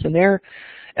reports on this, and they're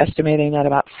estimating that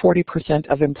about 40%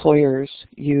 of employers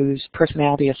use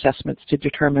personality assessments to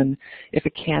determine if a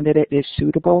candidate is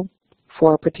suitable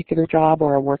for a particular job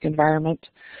or a work environment.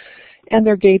 And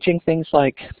they're gauging things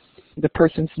like the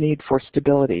person's need for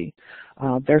stability,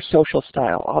 their social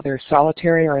style. Are they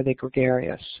solitary or are they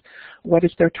gregarious? What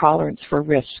is their tolerance for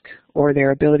risk or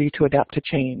their ability to adapt to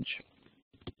change?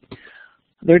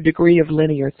 Their degree of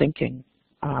linear thinking.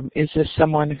 Is this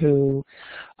someone who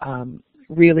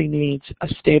really needs a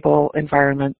stable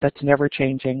environment that's never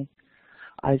changing?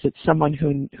 Is it someone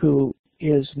who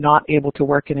is not able to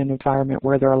work in an environment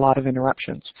where there are a lot of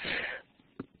interruptions?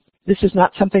 This is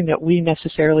not something that we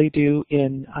necessarily do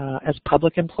as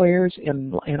public employers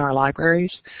in our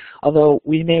libraries, although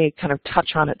we may kind of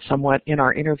touch on it somewhat in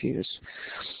our interviews.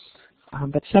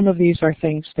 But some of these are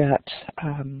things that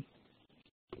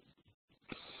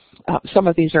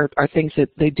are things that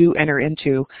they do enter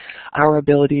into our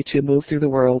ability to move through the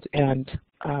world and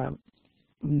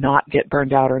not get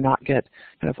burned out or not get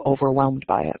kind of overwhelmed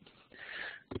by it.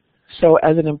 So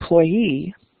as an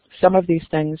employee, some of these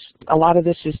things, a lot of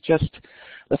this is just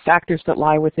the factors that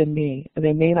lie within me. And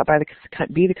they may not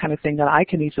be the kind of thing that I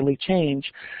can easily change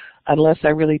unless I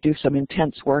really do some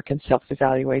intense work and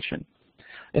self-evaluation.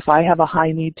 If I have a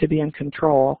high need to be in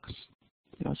control,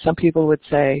 you know, some people would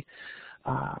say,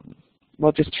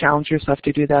 well, just challenge yourself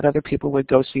to do that. Other people would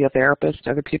go see a therapist.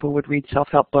 Other people would read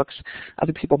self-help books.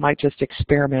 Other people might just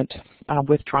experiment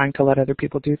with trying to let other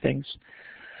people do things.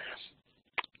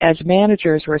 As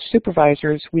managers or as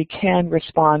supervisors, we can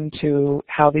respond to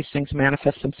how these things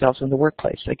manifest themselves in the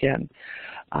workplace again.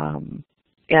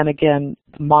 And again,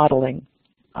 modeling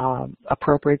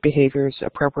appropriate behaviors,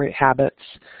 appropriate habits,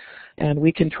 and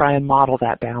we can try and model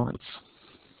that balance.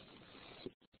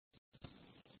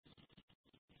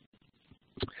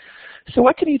 So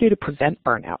what can you do to prevent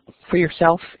burnout for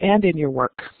yourself and in your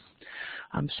work?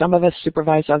 Some of us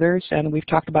supervise others, and we've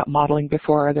talked about modeling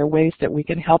before. Are there ways that we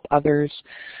can help others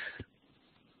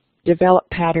develop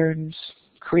patterns,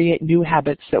 create new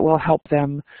habits that will help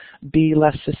them be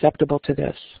less susceptible to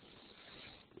this?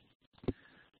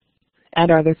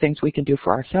 And are there things we can do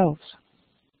for ourselves?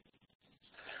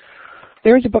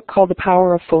 There is a book called The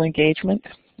Power of Full Engagement.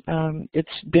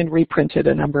 It's been reprinted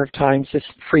a number of times. This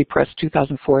Free Press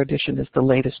 2004 edition is the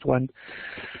latest one.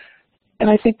 And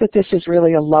I think that this is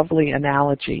really a lovely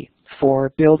analogy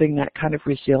for building that kind of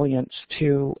resilience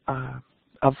to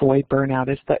avoid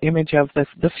burnout is the image of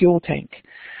the fuel tank.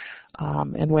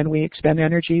 And when we expend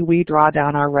energy, we draw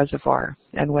down our reservoir.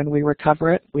 And when we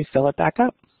recover it, we fill it back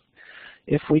up.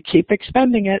 If we keep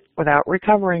expending it without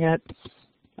recovering it,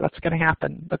 what's going to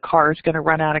happen? The car is going to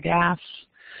run out of gas.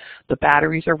 The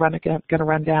batteries are going to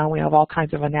run down. We have all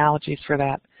kinds of analogies for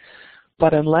that.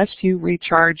 But unless you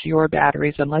recharge your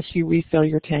batteries, unless you refill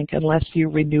your tank, unless you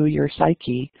renew your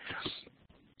psyche,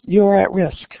 you're at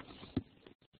risk.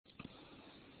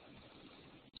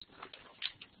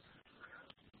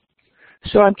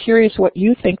 So I'm curious what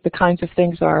you think the kinds of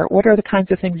things are. What are the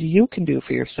kinds of things you can do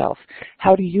for yourself?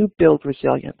 How do you build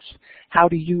resilience? How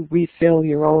do you refill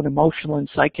your own emotional and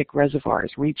psychic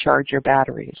reservoirs, recharge your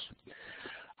batteries?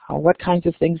 What kinds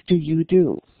of things do you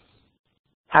do?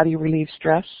 How do you relieve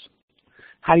stress?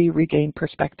 How do you regain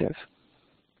perspective?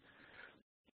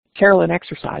 Carolyn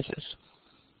exercises.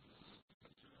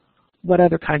 What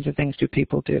other kinds of things do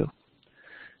people do?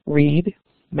 Read,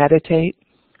 meditate.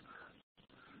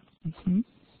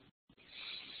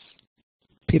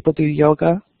 People do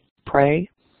yoga, pray.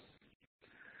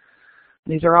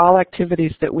 These are all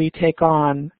activities that we take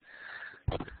on.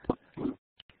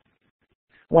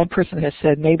 One person has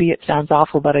said, maybe it sounds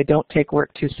awful, but I don't take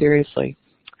work too seriously.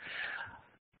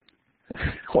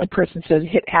 One person says,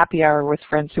 hit happy hour with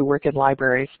friends who work in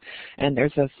libraries. And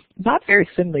there's a not very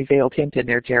thinly veiled hint in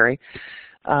there, Jerry,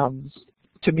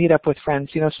 to meet up with friends.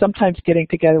 You know, sometimes getting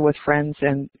together with friends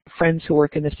and friends who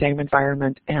work in the same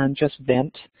environment and just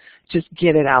vent, just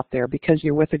get it out there because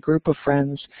you're with a group of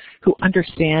friends who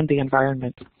understand the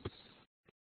environment.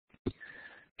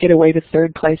 Get away to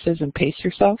third places and pace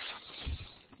yourself.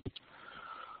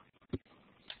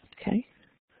 Okay.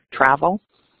 Travel.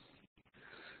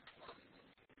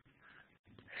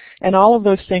 And all of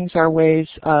those things are ways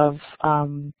of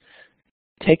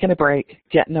taking a break,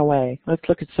 getting away. Let's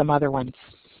look at some other ones.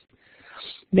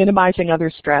 Minimizing other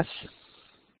stress.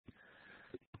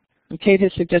 And Kate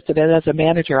has suggested that as a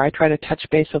manager, I try to touch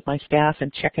base with my staff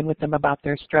and check in with them about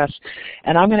their stress.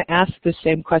 And I'm going to ask the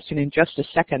same question in just a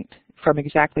second from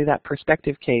exactly that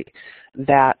perspective, Kate,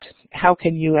 that how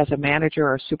can you as a manager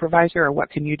or a supervisor, or what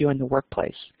can you do in the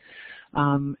workplace?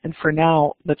 And for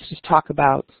now, let's just talk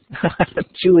about,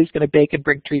 Julie's going to bake and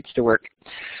bring treats to work.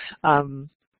 So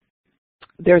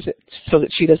that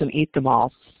she doesn't eat them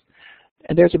all.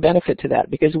 And there's a benefit to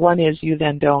that, because one is you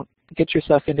then don't get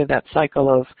yourself into that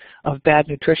cycle of bad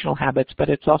nutritional habits, but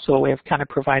it's also a way of kind of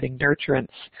providing nurturance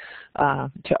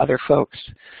to other folks.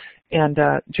 And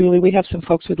Julie, we have some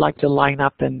folks who'd like to line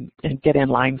up and get in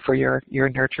line for your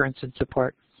nurturance and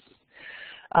support.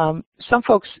 Some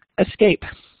folks escape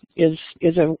is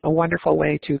a wonderful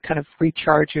way to kind of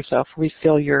recharge yourself,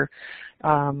 refill your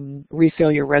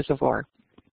reservoir.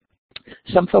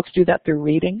 Some folks do that through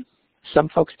reading. Some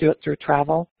folks do it through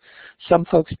travel. Some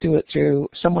folks do it through,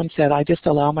 someone said, I just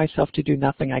allow myself to do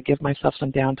nothing. I give myself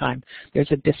some downtime.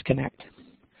 There's a disconnect.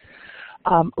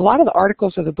 A lot of the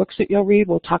articles or the books that you'll read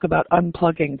will talk about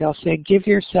unplugging. They'll say, give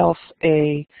yourself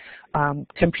a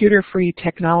computer-free,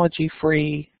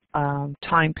 technology-free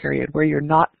time period where you're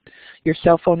not, your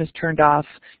cell phone is turned off,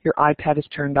 your iPad is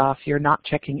turned off, you're not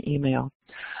checking email.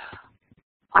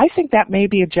 I think that may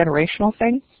be a generational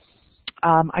thing.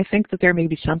 I think that there may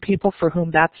be some people for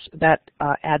whom that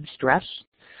adds stress.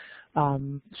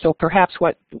 So perhaps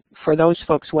for those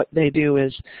folks, what they do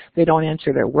is they don't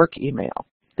answer their work email.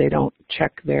 They don't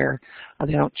check their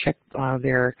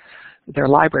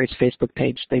library's Facebook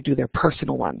page. They do their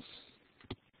personal one.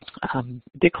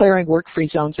 Declaring work-free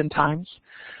zones and times.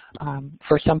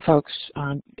 For some folks,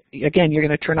 again, you're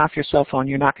going to turn off your cell phone.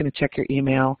 You're not going to check your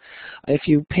email. If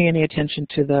you pay any attention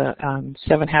to the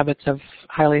 7 Habits of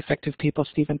Highly Effective People,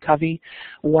 Stephen Covey,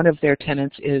 one of their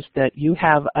tenets is that you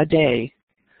have a day,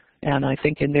 and I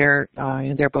think in their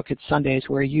book it's Sundays,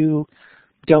 where you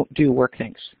don't do work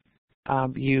things.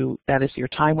 That is your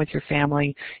time with your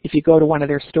family. If you go to one of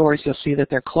their stores, you'll see that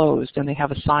they're closed, and they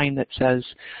have a sign that says,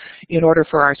 in order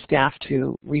for our staff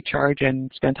to recharge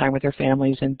and spend time with their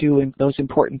families and do those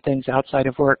important things outside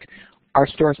of work, our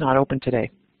store's not open today.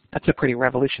 That's a pretty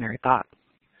revolutionary thought.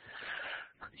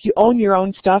 You own your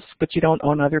own stuff, but you don't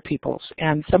own other people's.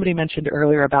 And somebody mentioned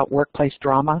earlier about workplace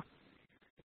drama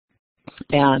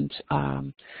and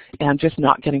just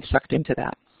not getting sucked into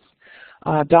that.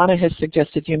 Donna has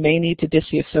suggested you may need to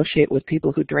disassociate with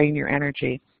people who drain your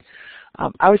energy.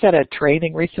 I was at a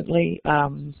training recently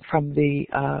from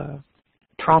the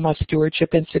Trauma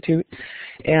Stewardship Institute,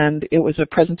 and it was a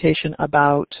presentation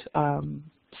about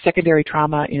secondary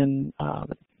trauma in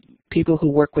people who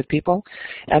work with people.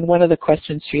 And one of the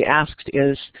questions she asked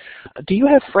is, do you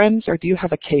have friends or do you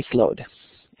have a caseload?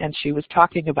 and she was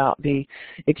talking about the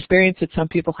experience that some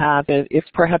people have. If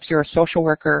perhaps you're a social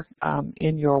worker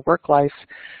in your work life,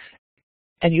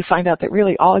 and you find out that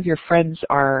really all of your friends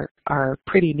are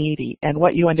pretty needy, and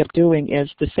what you end up doing is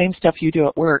the same stuff you do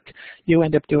at work, you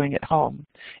end up doing at home.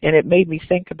 And it made me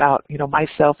think about,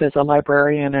 myself as a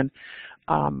librarian, and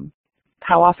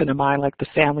how often am I like the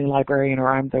family librarian,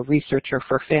 or I'm the researcher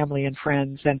for family and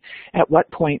friends, and at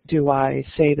what point do I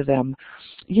say to them,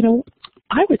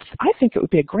 I think it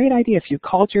would be a great idea if you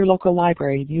called your local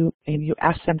library and you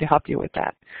asked them to help you with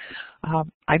that.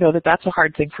 I know that that's a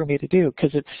hard thing for me to do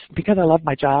because I love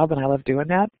my job and I love doing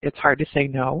that. It's hard to say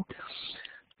no,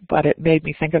 but it made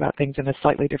me think about things in a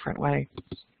slightly different way.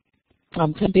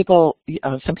 Some people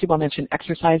mention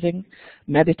exercising,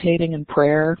 meditating, and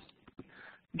prayer,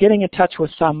 getting in touch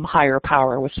with some higher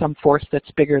power, with some force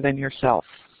that's bigger than yourself.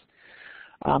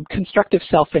 Constructive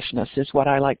selfishness is what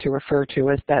I like to refer to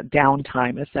as that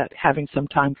downtime, is that having some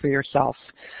time for yourself.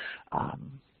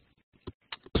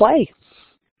 Play.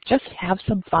 Just have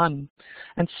some fun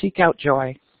and seek out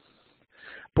joy.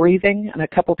 Breathing, and a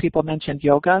couple people mentioned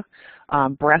yoga.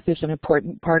 Breath is an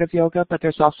important part of yoga, but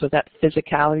there's also that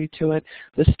physicality to it,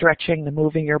 the stretching, the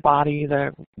moving your body,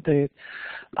 the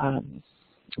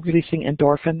releasing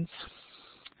endorphins.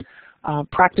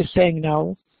 Practice saying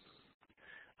no.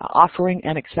 Offering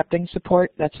and accepting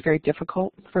support, that's very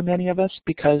difficult for many of us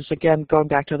because, again, going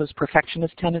back to those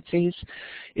perfectionist tendencies,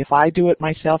 if I do it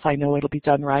myself, I know it'll be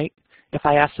done right. If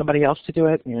I ask somebody else to do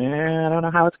it, I don't know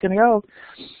how it's going to go.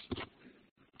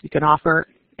 You can offer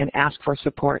and ask for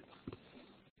support.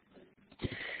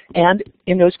 And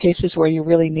in those cases where you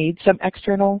really need some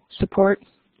external support,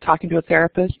 talking to a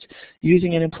therapist,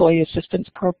 using an employee assistance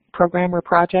program or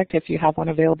project if you have one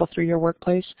available through your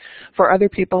workplace. For other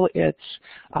people, it's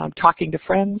talking to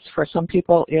friends. For some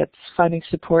people, it's finding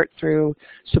support through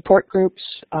support groups,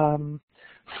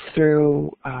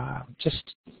 through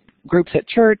just groups at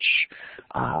church,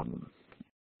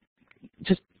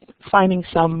 just finding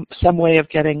some way of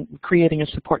creating a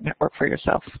support network for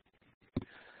yourself.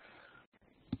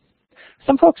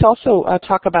 Some folks also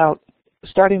talk about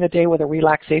starting the day with a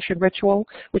relaxation ritual,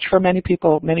 which for many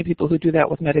people who do that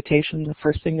with meditation, the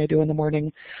first thing they do in the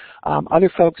morning.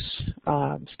 Other folks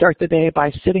start the day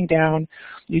by sitting down.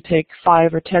 You take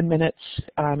 5 or 10 minutes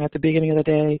at the beginning of the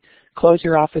day, close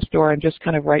your office door, and just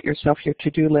kind of write yourself your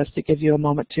to-do list. It gives you a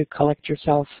moment to collect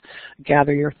yourself,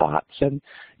 gather your thoughts, and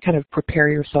kind of prepare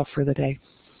yourself for the day.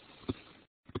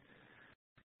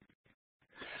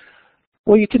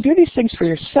 Well, you can do these things for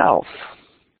yourself.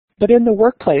 But in the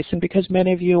workplace, and because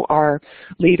many of you are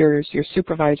leaders, your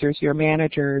supervisors, your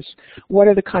managers, what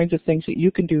are the kinds of things that you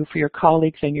can do for your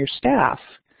colleagues and your staff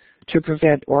to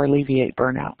prevent or alleviate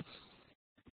burnout?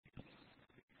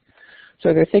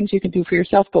 So there are things you can do for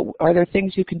yourself, but are there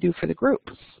things you can do for the group?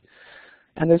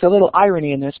 And there's a little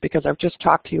irony in this because I've just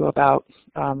talked to you about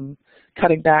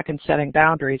cutting back and setting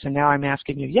boundaries, and now I'm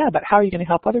asking you, yeah, but how are you going to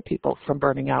help other people from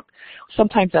burning out?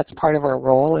 Sometimes that's part of our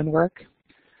role in work.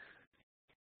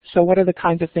 So what are the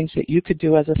kinds of things that you could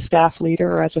do as a staff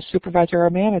leader or as a supervisor or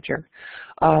a manager?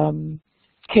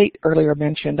 Kate earlier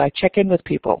mentioned I check in with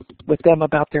them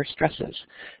about their stresses,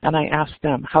 and I ask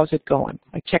them, how's it going?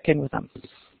 I check in with them.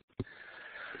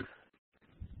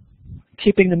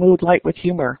 Keeping the mood light with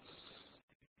humor.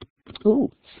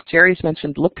 Ooh, Jerry's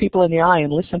mentioned look people in the eye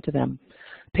and listen to them.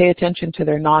 Pay attention to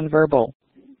their nonverbal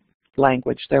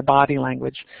language, their body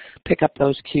language. Pick up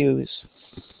those cues.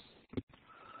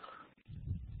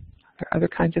 Are there other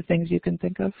kinds of things you can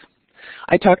think of?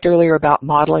 I talked earlier about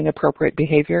modeling appropriate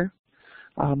behavior,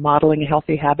 modeling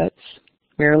healthy habits.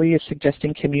 Merely is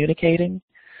suggesting communicating.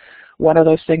 One of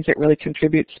those things that really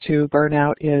contributes to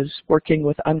burnout is working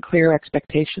with unclear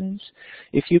expectations.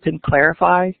 If you can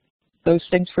clarify those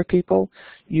things for people,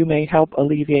 you may help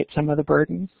alleviate some of the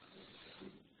burden.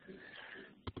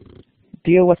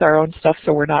 Deal with our own stuff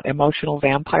so we're not emotional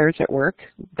vampires at work.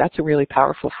 That's a really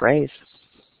powerful phrase.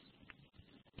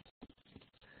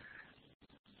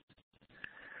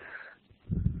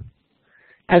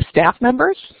 As staff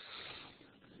members,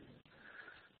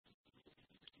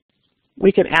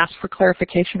 we can ask for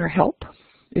clarification or help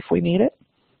if we need it.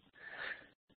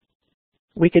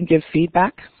 We can give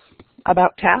feedback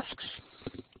about tasks.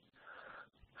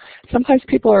 Sometimes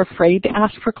people are afraid to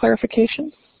ask for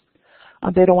clarification.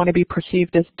 They don't want to be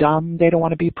perceived as dumb. They don't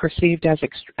want to be perceived as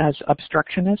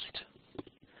obstructionist.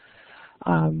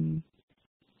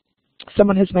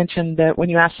 Someone has mentioned that when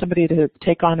you ask somebody to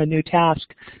take on a new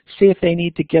task, see if they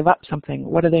need to give up something.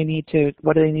 What do they need to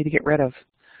get rid of?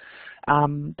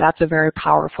 That's a very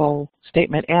powerful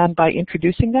statement. And by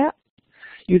introducing that,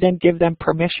 you then give them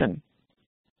permission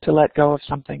to let go of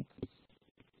something.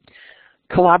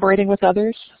 Collaborating with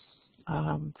others,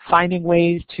 finding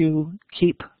ways to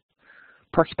keep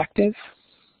perspective.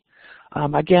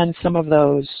 Again, some of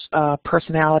those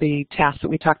personality tasks that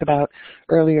we talked about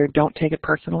earlier, don't take it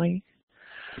personally.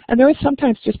 And there is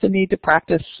sometimes just a need to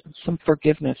practice some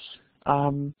forgiveness.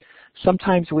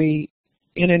 Sometimes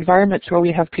in environments where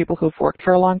we have people who've worked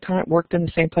for a long time, worked in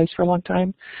the same place for a long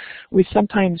time,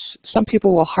 some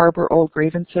people will harbor old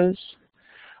grievances.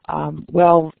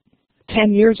 Well,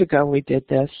 10 years ago we did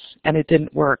this and it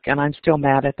didn't work and I'm still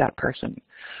mad at that person,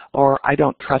 or I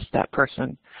don't trust that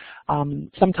person.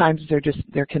 Sometimes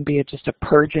there can be just a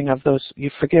purging of those. You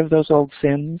forgive those old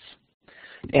sins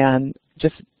and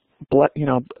just,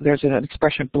 there's an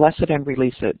expression, bless it and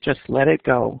release it. Just let it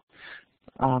go.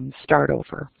 Start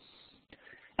over.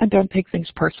 And don't take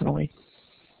things personally.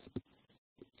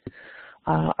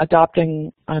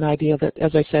 Adopting an idea that,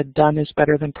 as I said, done is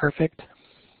better than perfect.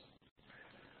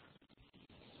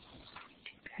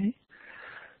 Okay.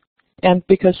 And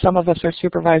because some of us are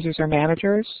supervisors or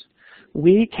managers,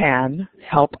 we can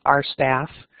help our staff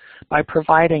by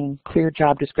providing clear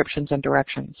job descriptions and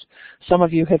directions. Some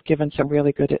of you have given some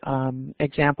really good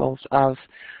examples of,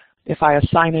 if I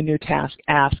assign a new task,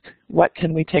 ask, what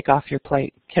can we take off your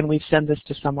plate? Can we send this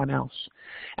to someone else?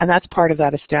 And that's part of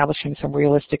that, establishing some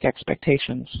realistic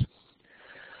expectations.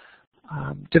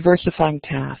 Diversifying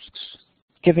tasks,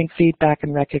 giving feedback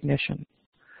and recognition.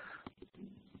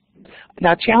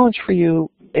 Now, challenge for you,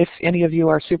 if any of you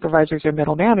are supervisors or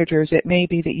middle managers, it may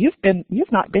be that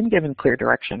you've not been given clear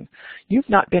direction. You've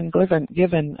not been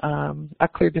given a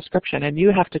clear description, and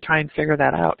you have to try and figure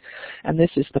that out. And this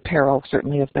is the peril,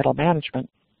 certainly, of middle management.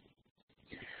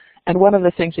 And one of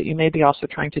the things that you may be also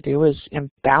trying to do is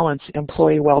balance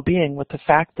employee well-being with the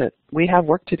fact that we have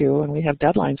work to do and we have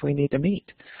deadlines we need to meet.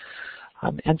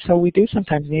 And so we do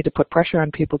sometimes need to put pressure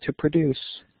on people to produce.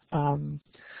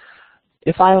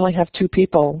 If I only have 2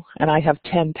 people and I have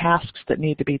 10 tasks that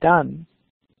need to be done,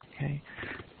 okay,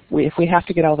 if we have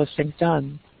to get all those things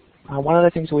done, one of the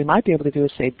things we might be able to do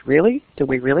is say, really? Do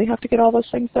we really have to get all those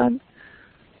things done?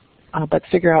 But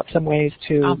figure out some ways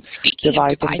to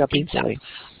divide things up easily.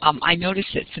 I noticed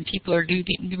that some people are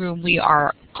leaving the room. We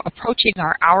are approaching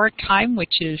our hour time,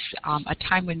 which is a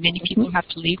time when many people have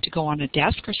to leave to go on a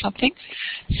desk or something.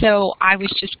 So I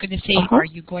was just going to say, are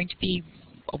you going to be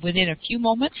within a few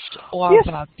moments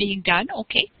of being done?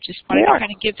 Okay, just wanted to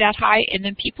kind of give that hi. And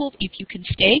then people, if you can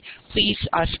stay, please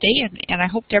stay. And I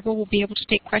hope Deborah will be able to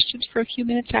take questions for a few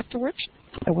minutes afterwards.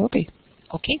 I will be.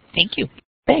 Okay, thank you.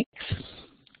 Thanks.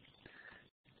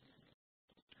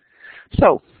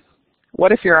 So,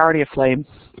 what if you're already aflame?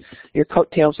 Your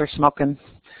coattails are smoking.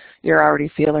 You're already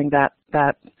feeling that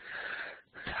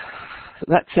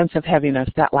sense of heaviness,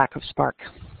 that lack of spark.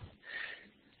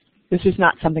 This is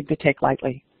not something to take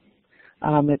lightly.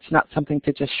 It's not something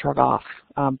to just shrug off.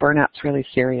 Burnout's really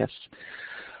serious.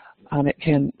 It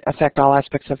can affect all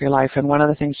aspects of your life, and one of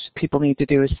the things people need to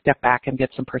do is step back and get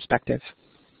some perspective,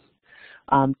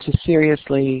 to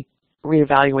seriously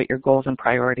reevaluate your goals and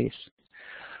priorities,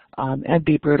 and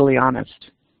be brutally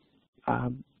honest.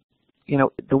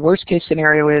 The worst case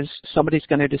scenario is somebody's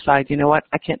going to decide, you know what,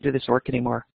 I can't do this work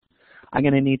anymore. I'm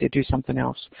going to need to do something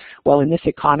else. Well, in this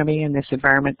economy, in this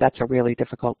environment, that's a really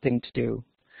difficult thing to do.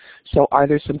 So are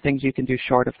there some things you can do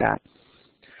short of that?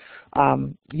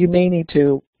 You may need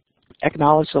to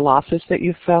acknowledge the losses that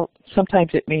you've felt. Sometimes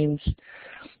it means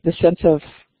the sense of,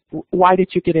 why did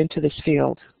you get into this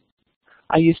field?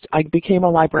 I became a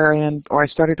librarian, or I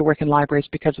started to work in libraries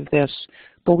because of this,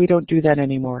 but we don't do that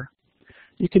anymore.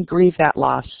 You can grieve that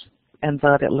loss and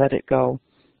let it go.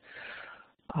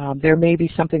 There may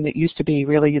be something that used to be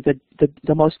really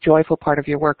the most joyful part of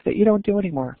your work that you don't do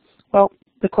anymore. Well,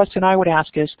 the question I would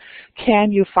ask is,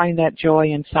 can you find that joy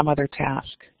in some other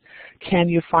task? Can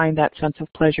you find that sense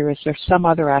of pleasure? Is there some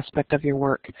other aspect of your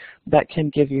work that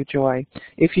can give you joy?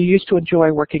 If you used to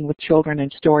enjoy working with children in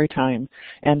story time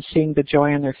and seeing the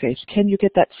joy on their face, can you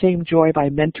get that same joy by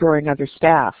mentoring other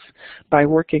staff, by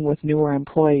working with newer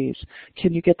employees?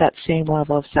 Can you get that same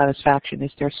level of satisfaction?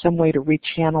 Is there some way to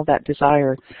rechannel that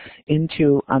desire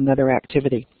into another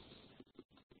activity?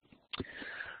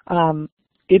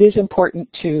 It is important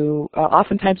to,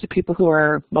 oftentimes the people who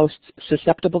are most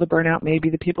susceptible to burnout may be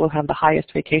the people who have the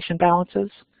highest vacation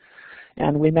balances.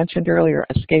 And we mentioned earlier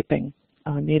escaping,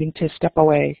 needing to step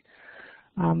away.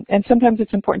 And sometimes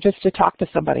it's important just to talk to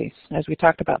somebody, as we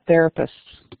talked about, therapists,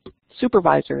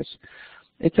 supervisors.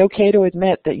 It's okay to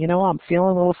admit that, I'm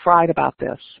feeling a little fried about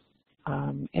this.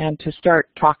 And to start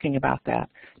talking about that,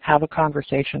 have a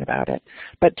conversation about it,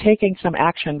 but taking some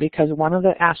action, because one of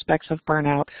the aspects of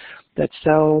burnout that's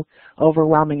so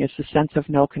overwhelming is the sense of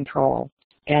no control.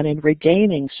 And in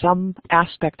regaining some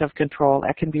aspect of control,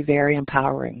 that can be very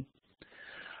empowering.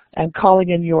 And calling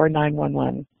in your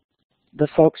 911, the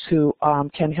folks who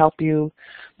can help you,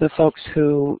 the folks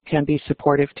who can be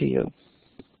supportive to you.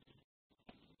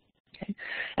 Okay.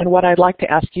 And what I'd like to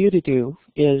ask you to do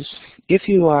is, if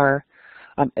you are,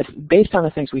 based on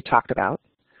the things we talked about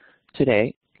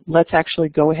today, let's actually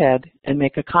go ahead and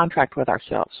make a contract with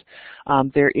ourselves.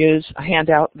 There is a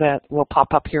handout that will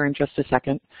pop up here in just a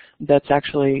second that's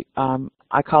actually,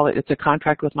 I call it, it's a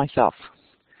contract with myself.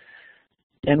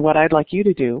 And what I'd like you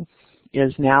to do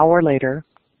is, now or later,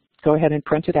 go ahead and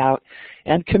print it out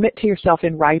and commit to yourself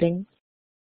in writing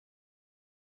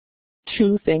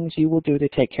 2 things you will do to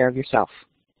take care of yourself.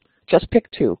 Just pick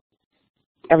 2.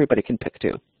 Everybody can pick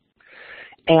 2.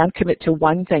 And commit to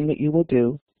 1 thing that you will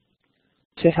do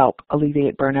to help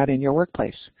alleviate burnout in your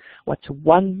workplace. What's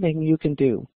 1 thing you can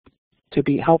do to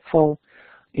be helpful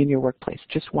in your workplace?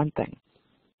 Just 1 thing.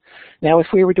 Now, if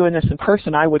we were doing this in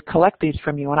person, I would collect these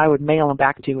from you and I would mail them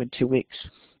back to you in 2 weeks.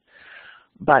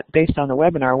 But based on the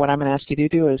webinar, what I'm going to ask you to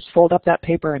do is fold up that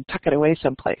paper and tuck it away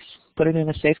someplace. Put it in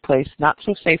a safe place, not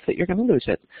so safe that you're going to lose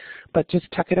it, but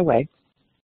just tuck it away.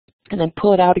 And then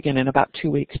pull it out again in about 2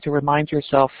 weeks to remind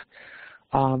yourself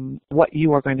what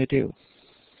you are going to do.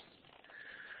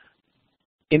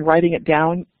 In writing it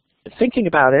down, thinking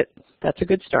about it, that's a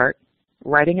good start.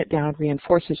 Writing it down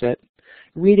reinforces it.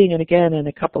 Reading it again in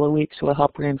a couple of weeks will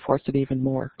help reinforce it even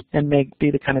more and be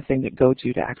the kind of thing that goads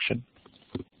you to action.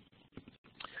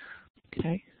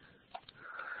 Okay.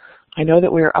 I know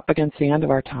that we're up against the end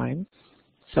of our time,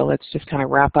 so let's just kind of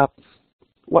wrap up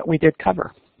what we did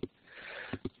cover.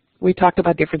 We talked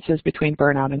about differences between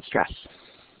burnout and stress.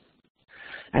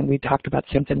 And we talked about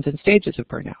symptoms and stages of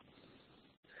burnout.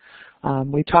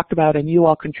 We talked about, and you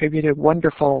all contributed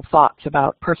wonderful thoughts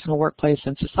about personal, workplace,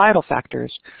 and societal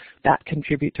factors that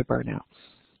contribute to burnout.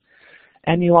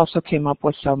 And you also came up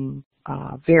with some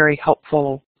very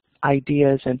helpful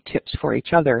ideas and tips for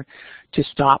each other to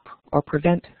stop or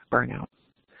prevent burnout.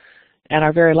 And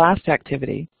our very last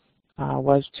activity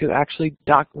was to actually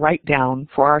write down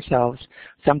for ourselves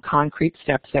some concrete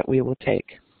steps that we will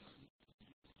take.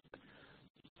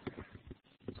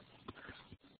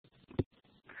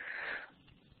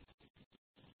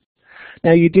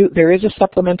 Now there is a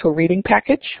supplemental reading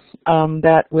package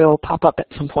that will pop up at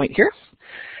some point here,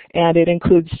 and it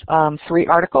includes 3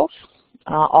 articles,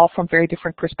 all from very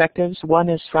different perspectives. One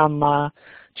is from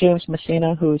James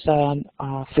Messina, who's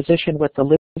a physician with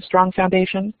the Livestrong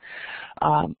Foundation.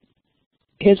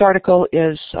 His article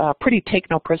is pretty take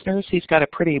no prisoners. He's got a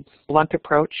pretty blunt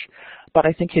approach, but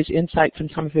I think his insights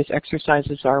and some of his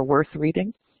exercises are worth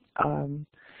reading.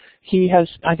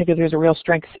 I think there's a real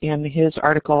strength in his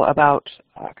article about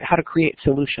how to create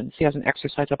solutions. He has an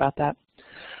exercise about that.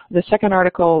 The second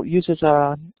article uses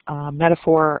a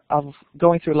metaphor of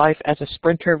going through life as a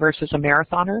sprinter versus a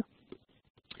marathoner.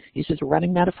 He uses a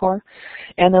running metaphor.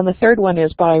 And then the third one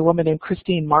is by a woman named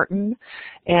Christine Martin,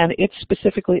 and it's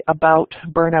specifically about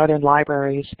burnout in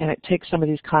libraries, and it takes some of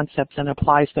these concepts and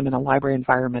applies them in a library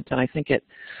environment, and I think it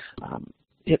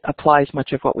applies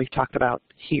much of what we've talked about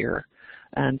here.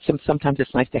 And sometimes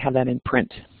it's nice to have that in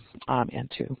print and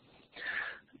to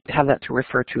have that to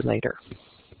refer to later.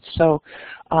 So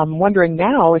I'm wondering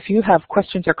now if you have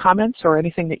questions or comments or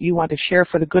anything that you want to share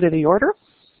for the good of the order,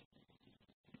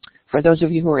 for those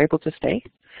of you who are able to stay.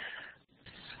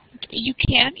 You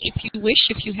can, if you wish.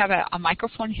 If you have a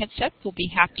microphone headset, we'll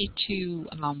be happy to,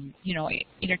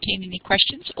 entertain any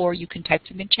questions, or you can type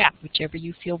them in chat, whichever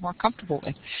you feel more comfortable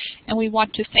with. And we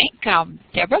want to thank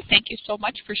Debra. Thank you so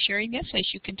much for sharing this.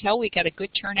 As you can tell, we got a good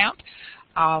turnout.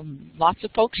 Lots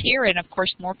of folks here, and of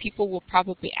course, more people will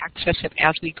probably access it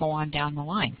as we go on down the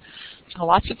line. So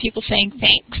lots of people saying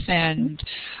thanks, and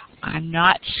I'm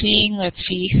not seeing,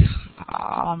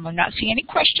 I'm not seeing any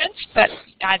questions, but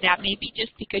that may be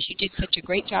just because you did such a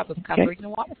great job of covering the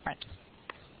waterfront.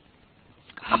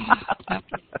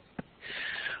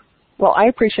 Well, I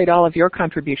appreciate all of your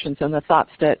contributions and the thoughts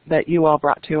that you all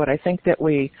brought to it. I think that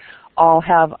we all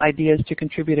have ideas to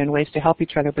contribute in ways to help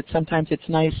each other, but sometimes it's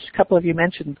nice. A couple of you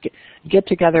mentioned get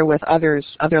together with other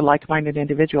like-minded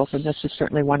individuals, and this is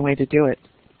certainly one way to do it.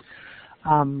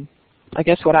 I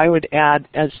guess what I would add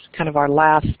as kind of our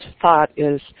last thought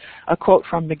is a quote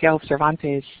from Miguel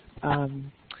Cervantes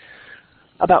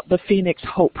about the phoenix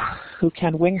hope, who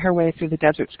can wing her way through the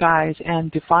desert skies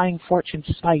and, defying fortune's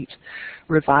spite,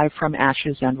 revive from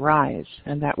ashes and rise.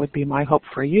 And that would be my hope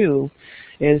for you,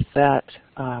 is that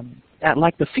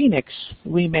like the phoenix,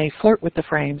 we may flirt with the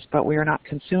frames, but we are not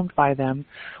consumed by them.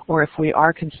 Or if we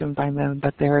are consumed by them,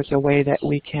 but there is a way that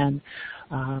we can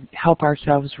help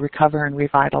ourselves recover and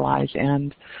revitalize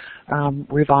and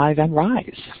revive and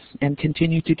rise and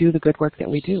continue to do the good work that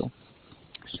we do.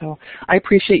 So I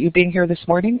appreciate you being here this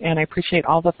morning, and I appreciate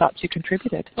all the thoughts you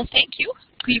contributed. Well, thank you.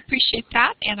 We appreciate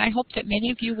that, and I hope that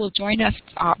many of you will join us,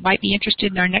 might be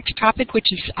interested in our next topic,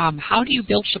 which is how do you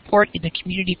build support in the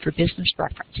community for business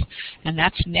reference? And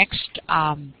that's next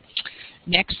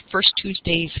first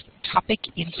Tuesday's topic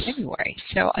in February.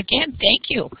 So again, thank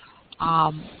you.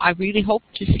 I really hope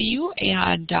to see you,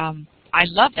 and I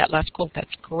love that last quote.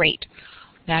 That's great.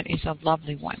 That is a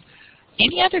lovely one.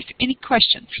 Any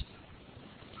questions?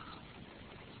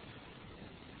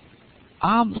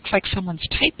 Looks like someone's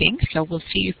typing, so we'll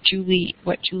see if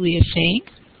what Julie is saying.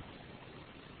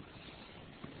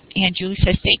 And Julie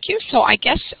says thank you. So I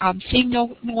guess seeing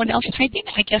no one else typing,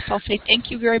 I guess I'll say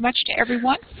thank you very much to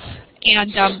everyone.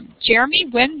 And Jeremy,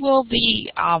 when will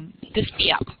this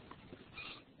be up?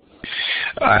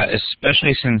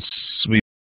 Especially since we